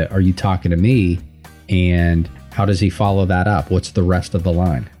with the "Are you talking to me?" And how does he follow that up? What's the rest of the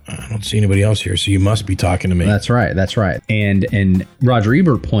line? I don't see anybody else here, so you must be talking to me. That's right. That's right. And Roger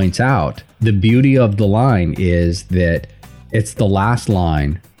Ebert points out the beauty of the line is that it's the last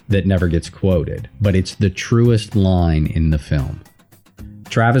line that never gets quoted, but it's the truest line in the film.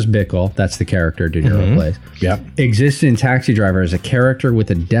 Travis Bickle, that's the character De Niro plays, exists in Taxi Driver as a character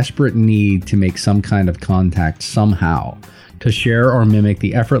with a desperate need to make some kind of contact somehow, to share or mimic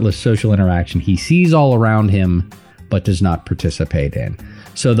the effortless social interaction he sees all around him, but does not participate in.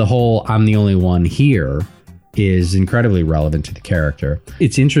 So the whole "I'm the only one here" is incredibly relevant to the character.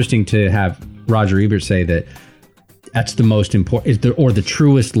 It's interesting to have Roger Ebert say that that's the most important, or the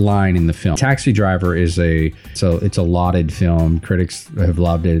truest line in the film. Taxi Driver it's a lauded film. Critics have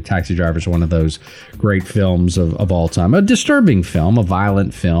loved it. Taxi Driver is one of those great films of all time. A disturbing film, a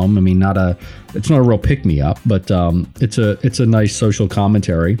violent film. I mean, it's not a real pick-me-up, but it's a nice social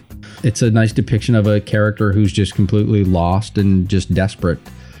commentary. It's a nice depiction of a character who's just completely lost and just desperate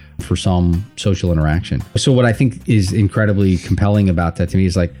for some social interaction. So what I think is incredibly compelling about that to me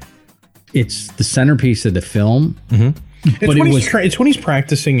is like, it's the centerpiece of the film. It's when he's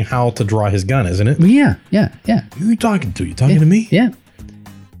practicing how to draw his gun, isn't it? Yeah. Who are you talking to? You talking to me? Yeah.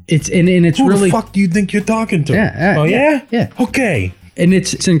 It's really. Who the fuck do you think you're talking to? Yeah. Oh yeah. Yeah. Okay. And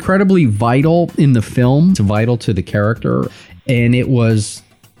it's incredibly vital in the film. It's vital to the character, and it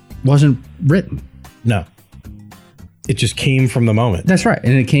wasn't written. No. It just came from the moment. That's right.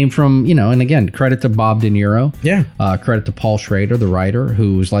 And it came from, and again, credit to Bob De Niro. Yeah. Credit to Paul Schrader, the writer,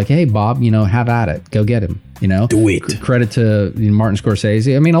 who was like, "Hey, Bob, have at it. Go get him." Do it. Credit to Martin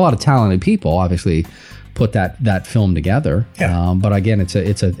Scorsese. I mean, a lot of talented people obviously put that film together. Yeah. But again, it's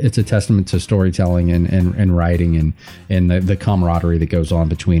a testament to storytelling and writing and the camaraderie that goes on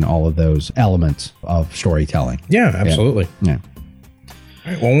between all of those elements of storytelling. Yeah, absolutely. Yeah.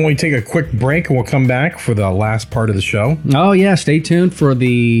 All right, well, when we take a quick break, and we'll come back for the last part of the show. Oh yeah, stay tuned for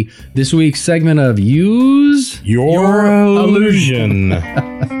this week's segment of Use Your Illusion.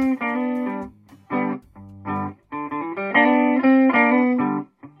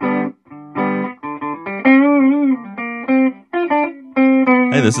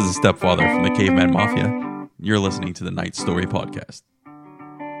 Hey, this is the Stepfather from the Caveman Mafia. You're listening to the Night Story Podcast.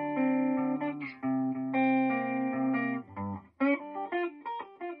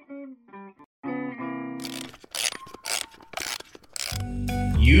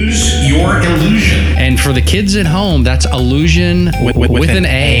 Use your illusion. And for the kids at home, that's illusion with an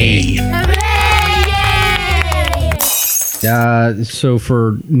A. So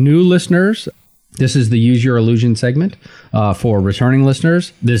for new listeners, this is the Use Your Illusion segment. For returning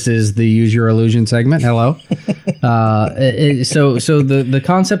listeners, this is the Use Your Illusion segment. Hello. So the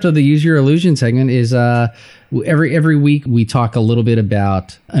concept of the Use Your Illusion segment is every week we talk a little bit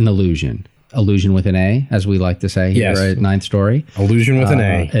about an illusion. Illusion with an A, as we like to say here at Ninth Story. Illusion with an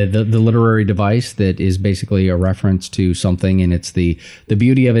A. The literary device that is basically a reference to something, and it's the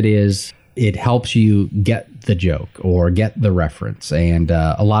beauty of it is it helps you get the joke or get the reference. And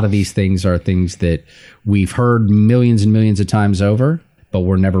a lot of these things are things that we've heard millions and millions of times over, but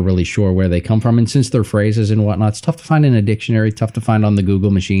we're never really sure where they come from. And since they're phrases and whatnot, it's tough to find in a dictionary, tough to find on the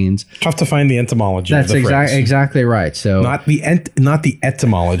Google machines. Tough to find the etymology That's of the phrase. exactly right. So Not the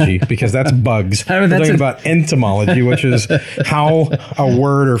etymology, because that's bugs. I mean, We're that's talking about entomology, which is how a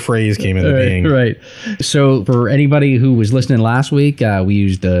word or phrase came into being. Right. So for anybody who was listening last week, we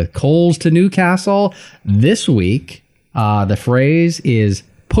used Coles to Newcastle. This week, the phrase is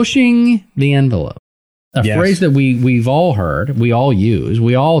pushing the envelope. A phrase that we've all heard, we all use,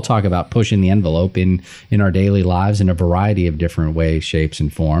 we all talk about pushing the envelope in our daily lives in a variety of different ways, shapes,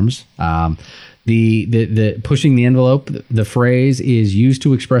 and forms. The pushing the envelope, the phrase is used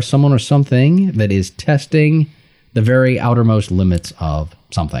to express someone or something that is testing the very outermost limits of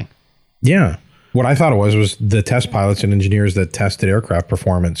something. Yeah. What I thought it was the test pilots and engineers that tested aircraft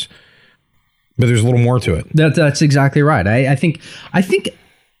performance. But there's a little more to it. That's exactly right. I think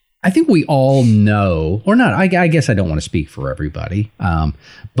we all know, or not. I guess I don't want to speak for everybody,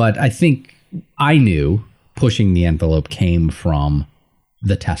 but I think I knew pushing the envelope came from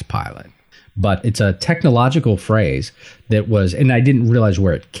the test pilot. But it's a technological phrase that was, and I didn't realize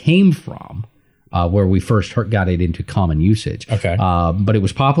where it came from, where we first got it into common usage. Okay. But it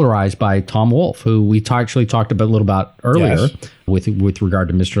was popularized by Tom Wolfe, who we actually talked a little about earlier. Yes. With regard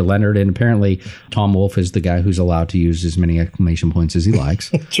to Mr. Leonard, and apparently Tom Wolfe is the guy who's allowed to use as many exclamation points as he likes.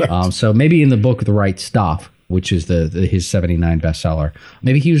 Right. So maybe in the book The Right Stuff, which is his 79 bestseller,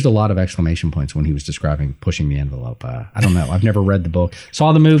 maybe he used a lot of exclamation points when he was describing pushing the envelope. I don't know. I've never read the book.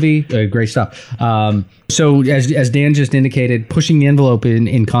 Saw the movie. Great stuff. So as Dan just indicated, pushing the envelope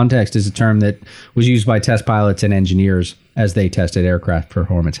in context is a term that was used by test pilots and engineers as they tested aircraft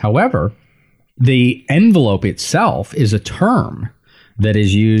performance. However, the envelope itself is a term that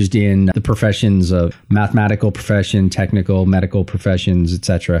is used in the professions of mathematical profession, technical, medical professions,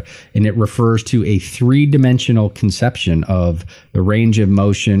 etc. And it refers to a three-dimensional conception of the range of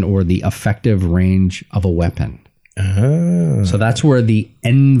motion or the effective range of a weapon. So that's where the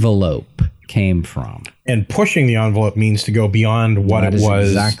envelope came from. And pushing the envelope means to go beyond what it was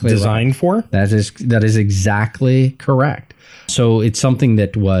exactly designed for? That is exactly correct. So it's something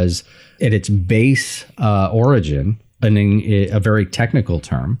that was at its base origin a very technical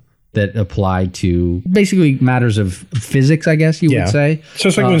term that applied to basically matters of physics, I guess you would say. So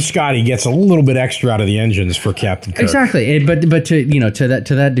it's like when Scotty gets a little bit extra out of the engines for Captain Kirk. Exactly. But to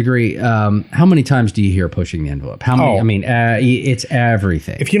that degree, how many times do you hear pushing the envelope? How many? I mean, it's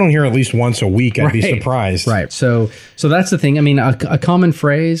everything. If you don't hear it at least once a week, I'd be surprised. Right. So that's the thing. I mean, a common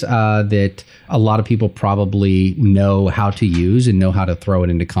phrase that a lot of people probably know how to use and know how to throw it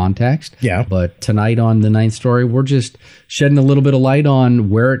into context. Yeah. But tonight on The Ninth Story, we're just shedding a little bit of light on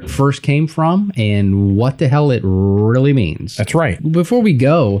where it first came from and what the hell it really means. That's right. Before we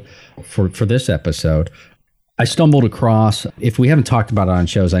go for this episode, I stumbled across, if we haven't talked about it on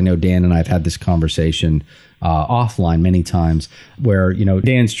shows, I know Dan and I have had this conversation offline many times where,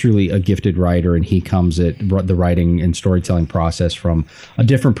 Dan's truly a gifted writer and he comes at the writing and storytelling process from a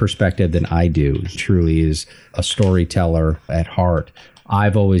different perspective than I do. He truly is a storyteller at heart.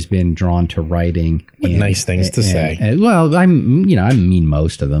 I've always been drawn to writing. Nice things to say. Well, I mean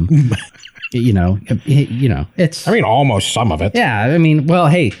most of them. It's. I mean, almost some of it. Yeah, I mean, well,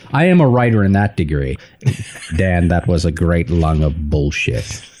 hey, I am a writer in that degree. Dan, that was a great lung of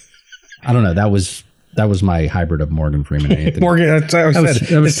bullshit. I don't know. That was my hybrid of Morgan Freeman and Anthony. Morgan,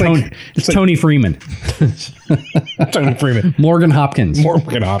 It's Tony Freeman. Tony Freeman. Morgan Hopkins.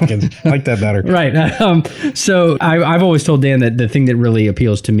 Morgan Hopkins. I like that better. Right. So I've always told Dan that the thing that really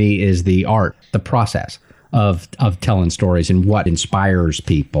appeals to me is the art, the process of telling stories and what inspires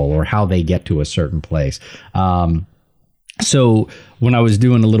people or how they get to a certain place. So when I was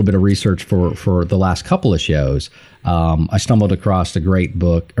doing a little bit of research for the last couple of shows, I stumbled across a great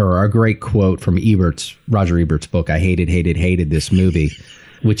book or a great quote from Roger Ebert's book. I hated this movie,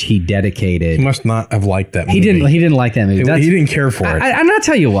 which he dedicated. He must not have liked that movie. He didn't like that movie. He didn't care for it. I'm not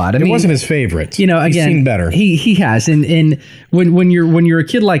tell you what. It wasn't his favorite. Again, he's seen better. He has. And when you're a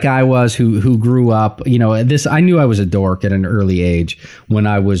kid like I was who grew up, I knew I was a dork at an early age when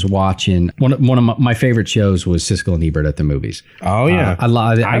I was watching one of my favorite shows was Siskel and Ebert at the movies. Oh yeah, I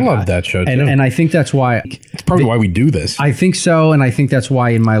love that show too. And I think that's why it's probably why we do this. I think so, and I think that's why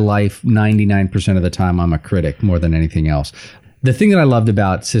in my life 99% of the time I'm a critic more than anything else. The thing that I loved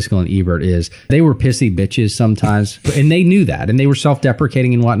about Siskel and Ebert is they were pissy bitches sometimes, and they knew that, and they were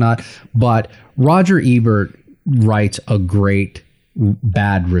self-deprecating and whatnot. But Roger Ebert writes a great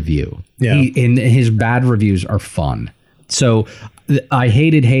bad review. Yeah. And his bad reviews are fun. So I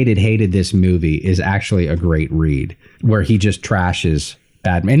hated this movie is actually a great read where he just trashes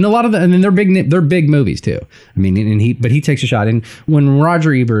bad. And a lot of and then they're big movies too. I mean, but he takes a shot. And when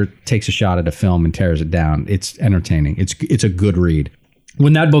Roger Ebert takes a shot at a film and tears it down, it's entertaining. It's a good read.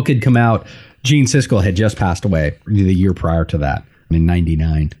 When that book had come out, Gene Siskel had just passed away the year prior to that, in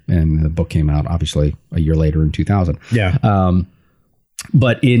 99. And the book came out obviously a year later in 2000. Yeah.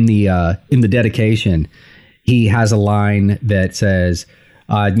 But in the dedication, he has a line that says,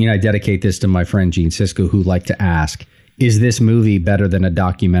 I dedicate this to my friend Gene Siskel, who liked to ask, is this movie better than a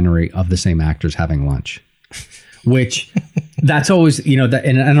documentary of the same actors having lunch? Which that's always, and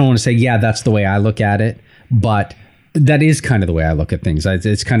I don't want to say, yeah, that's the way I look at it, but that is kind of the way I look at things.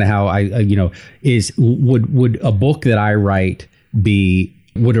 It's kind of how would a book that I write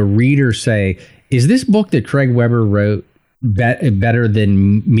would a reader say, is this book that Craig Weber wrote better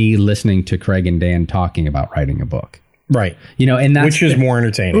than me listening to Craig and Dan talking about writing a book? Right. And that's, which is more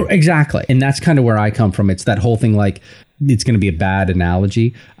entertaining. Exactly. And that's kind of where I come from. It's that whole thing, like, it's going to be a bad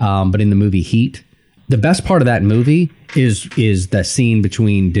analogy. But in the movie Heat, the best part of that movie is the scene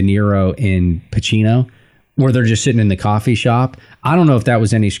between De Niro and Pacino, where they're just sitting in the coffee shop. I don't know if that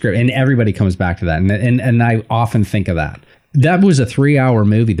was any script, and everybody comes back to that. And I often think of that. That was a 3-hour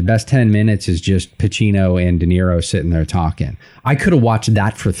movie. The best 10 minutes is just Pacino and De Niro sitting there talking. I could have watched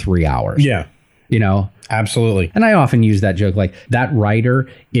that for 3 hours. Yeah. Absolutely. And I often use that joke, like that writer,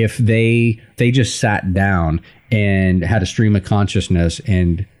 if they just sat down and had a stream of consciousness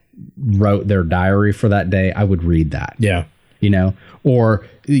and wrote their diary for that day, I would read that. Yeah. Or,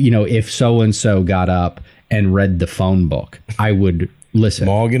 if so-and-so got up and read the phone book, I would listen.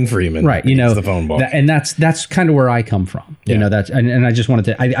 Morgan Freeman. Right. The phone book. And that's kind of where I come from. Yeah. And I just wanted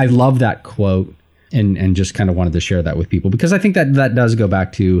to, I love that quote. And just kind of wanted to share that with people, because I think that does go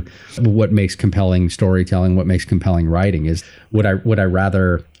back to what makes compelling storytelling, what makes compelling writing is, would I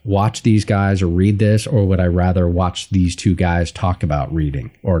rather watch these guys or read this, or would I rather watch these two guys talk about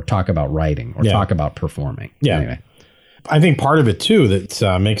reading or talk about writing or talk about performing? Yeah. Anyway. I think part of it too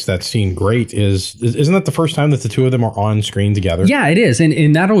that makes that scene great isn't that the first time that the two of them are on screen together? Yeah, it is,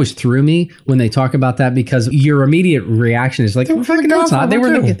 and that always threw me when they talk about that, because your immediate reaction is like, no, it's not. They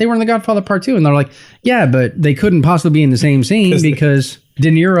were in The Godfather Part 2, and they're like, yeah, but they couldn't possibly be in the same scene because De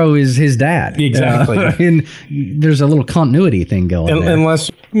Niro is his dad. Exactly. And there's a little continuity thing going there.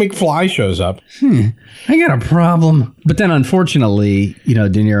 Unless McFly shows up. I got a problem. But then, unfortunately, De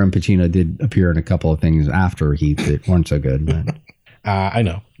Niro and Pacino did appear in a couple of things after Heat that weren't so good. But I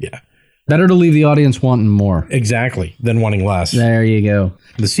know. Yeah. Better to leave the audience wanting more. Exactly. Than wanting less. There you go.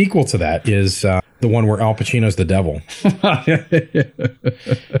 The sequel to that is the one where Al Pacino's the devil. The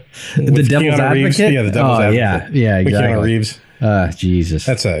Devil's Keanu Reeves. Advocate? Yeah, the Devil's Advocate. Yeah, exactly. Keanu Reeves. Jesus.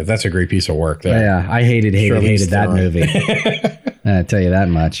 That's a great piece of work there. Yeah, I hated that movie. I tell you that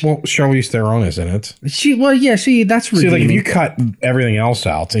much. Well, Charlize Theron is in it. That's redeeming. See, like if you cut everything else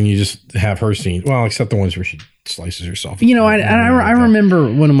out and you just have her scene, well, except the ones where she slices herself. I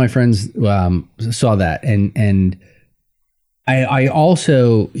remember one of my friends saw that, and I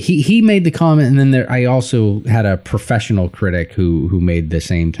also he made the comment, and then I also had a professional critic who made the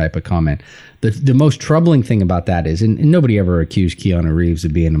same type of comment. The most troubling thing about that is, and nobody ever accused Keanu Reeves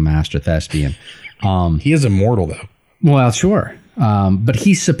of being a master thespian. He is immortal, though. Well, sure. But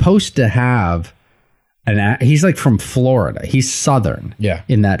he's supposed to have he's like from Florida. He's Southern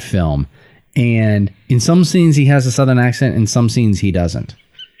in that film. And in some scenes he has a Southern accent, in some scenes he doesn't.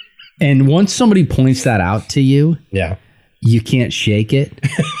 And once somebody points that out to you, you can't shake it.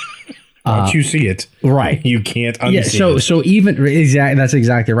 Once you see it, right, you can't unsee it. So even that's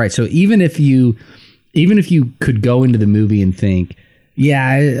exactly right. So even if you could go into the movie and think,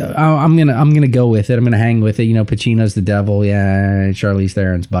 I'm gonna go with it. I'm gonna hang with it. Pacino's the devil. Yeah, Charlize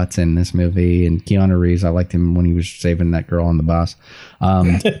Theron's butts in this movie, and Keanu Reeves. I liked him when he was saving that girl on the bus.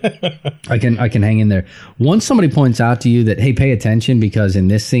 I can hang in there. Once somebody points out to you that, hey, pay attention, because in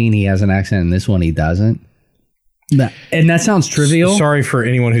this scene he has an accent, in this one he doesn't. And that sounds trivial. Sorry for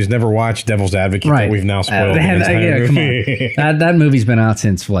anyone who's never watched Devil's Advocate, that we've now spoiled the entire movie. Come on. That movie's been out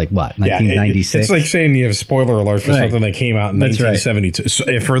since 1996? It's like saying you have a spoiler alert for something that came out in 1972. Right.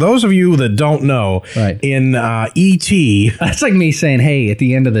 So for those of you that don't know, in E.T. That's like me saying, hey, at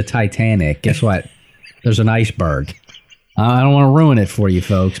the end of the Titanic, guess what? There's an iceberg. I don't want to ruin it for you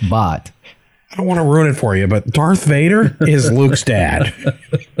folks, but... I don't want to ruin it for you, but Darth Vader is Luke's dad.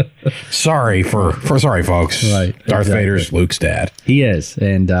 Sorry, folks. Right, Darth Vader's Luke's dad. He is,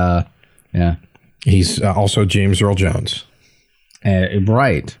 and he's also James Earl Jones.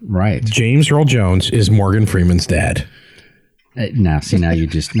 Right. James Earl Jones is Morgan Freeman's dad. Now you've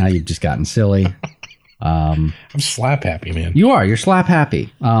just gotten silly. I'm slap happy, man. You are. You're slap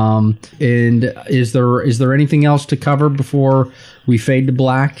happy. And is there anything else to cover before we fade to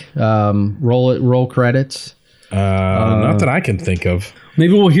black? Roll credits. Not that I can think of.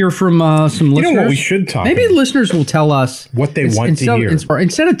 Maybe we'll hear from some listeners. You know what we should talk Maybe about? Listeners will tell us what they want to hear.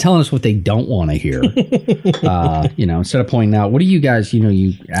 Instead of telling us what they don't want to hear, instead of pointing out, what do you guys,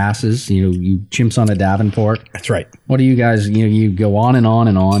 you asses, you chimps on a Davenport. That's right. What do you guys, you go on and on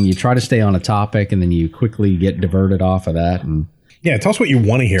and on. You try to stay on a topic and then you quickly get diverted off of that. And yeah, tell us what you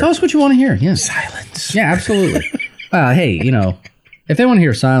want to hear. Tell us what you want to hear. Yeah. Silence. Yeah, absolutely. Hey, if they want to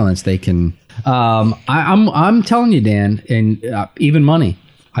hear silence, they can. I'm telling you, Dan, and even money.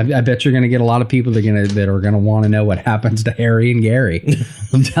 I bet you're going to get a lot of people that are going to want to know what happens to Harry and Gary.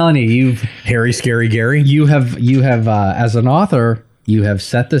 I'm telling you, Harry, Scary Gary. You have as an author, you have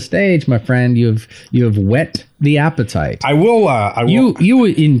set the stage, my friend. You have whet the appetite. I will. You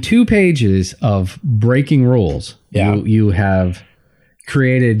in 2 pages of breaking rules. Yeah. You have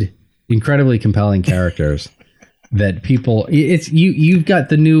created incredibly compelling characters. That people, you've got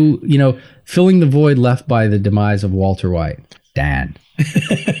the new, filling the void left by the demise of Walter White. Dan.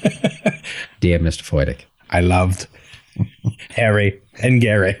 Dear Mr. Foydick. I loved Harry and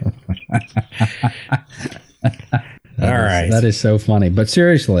Gary. All right. That is so funny. But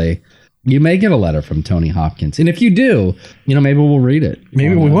seriously, you may get a letter from Tony Hopkins. And if you do, maybe we'll read it.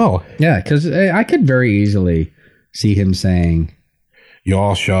 Maybe we will. Yeah, because I could very easily see him saying,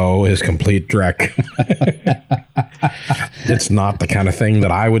 your show is complete dreck. It's not the kind of thing that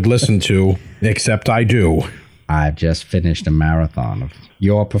I would listen to, except I do. I've just finished a marathon.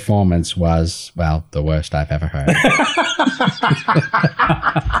 Your performance was, well, the worst I've ever heard.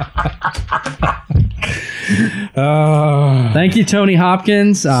 Thank you, Tony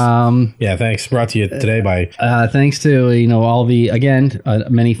Hopkins. Yeah, thanks. Brought to you today by... thanks to, all the, again,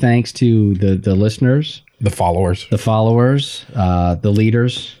 many thanks to the listeners. The followers. The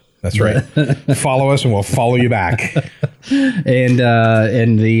leaders. That's right. Follow us and we'll follow you back. And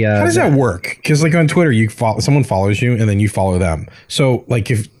the how does that work? Because like on Twitter, someone follows you and then you follow them. So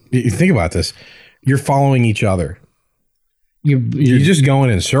like if you think about this, you're following each other. You're just going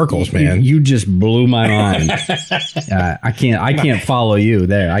in circles, man. You just blew my mind. I can't follow you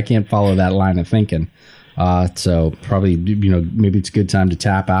there. I can't follow that line of thinking. So probably, maybe it's a good time to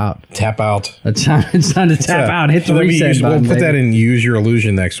tap out. Tap out. It's time to tap out. Hit the reset button. We'll put that in Use Your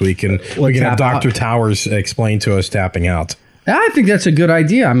Illusion next week, and we can have Dr. Towers explain to us tapping out. I think that's a good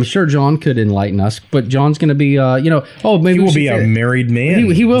idea. I'm sure John could enlighten us, but John's going to be, maybe he will be a married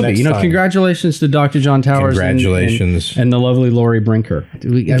man. He will be. Congratulations to Dr. John Towers. Congratulations. And the lovely Lori Brinker.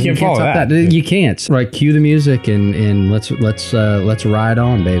 You can't follow that. You can't. Right. Cue the music and let's ride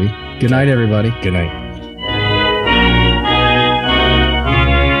on, baby. Good night, everybody. Good night.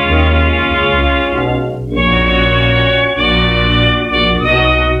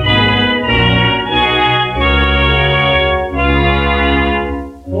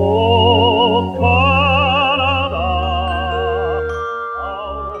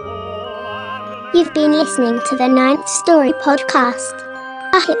 You've been listening to the Ninth Story Podcast,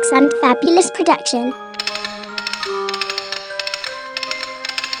 a Hicks and Fabulous production.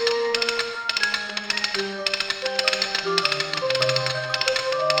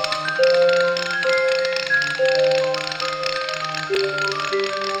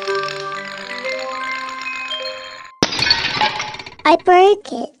 I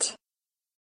broke it.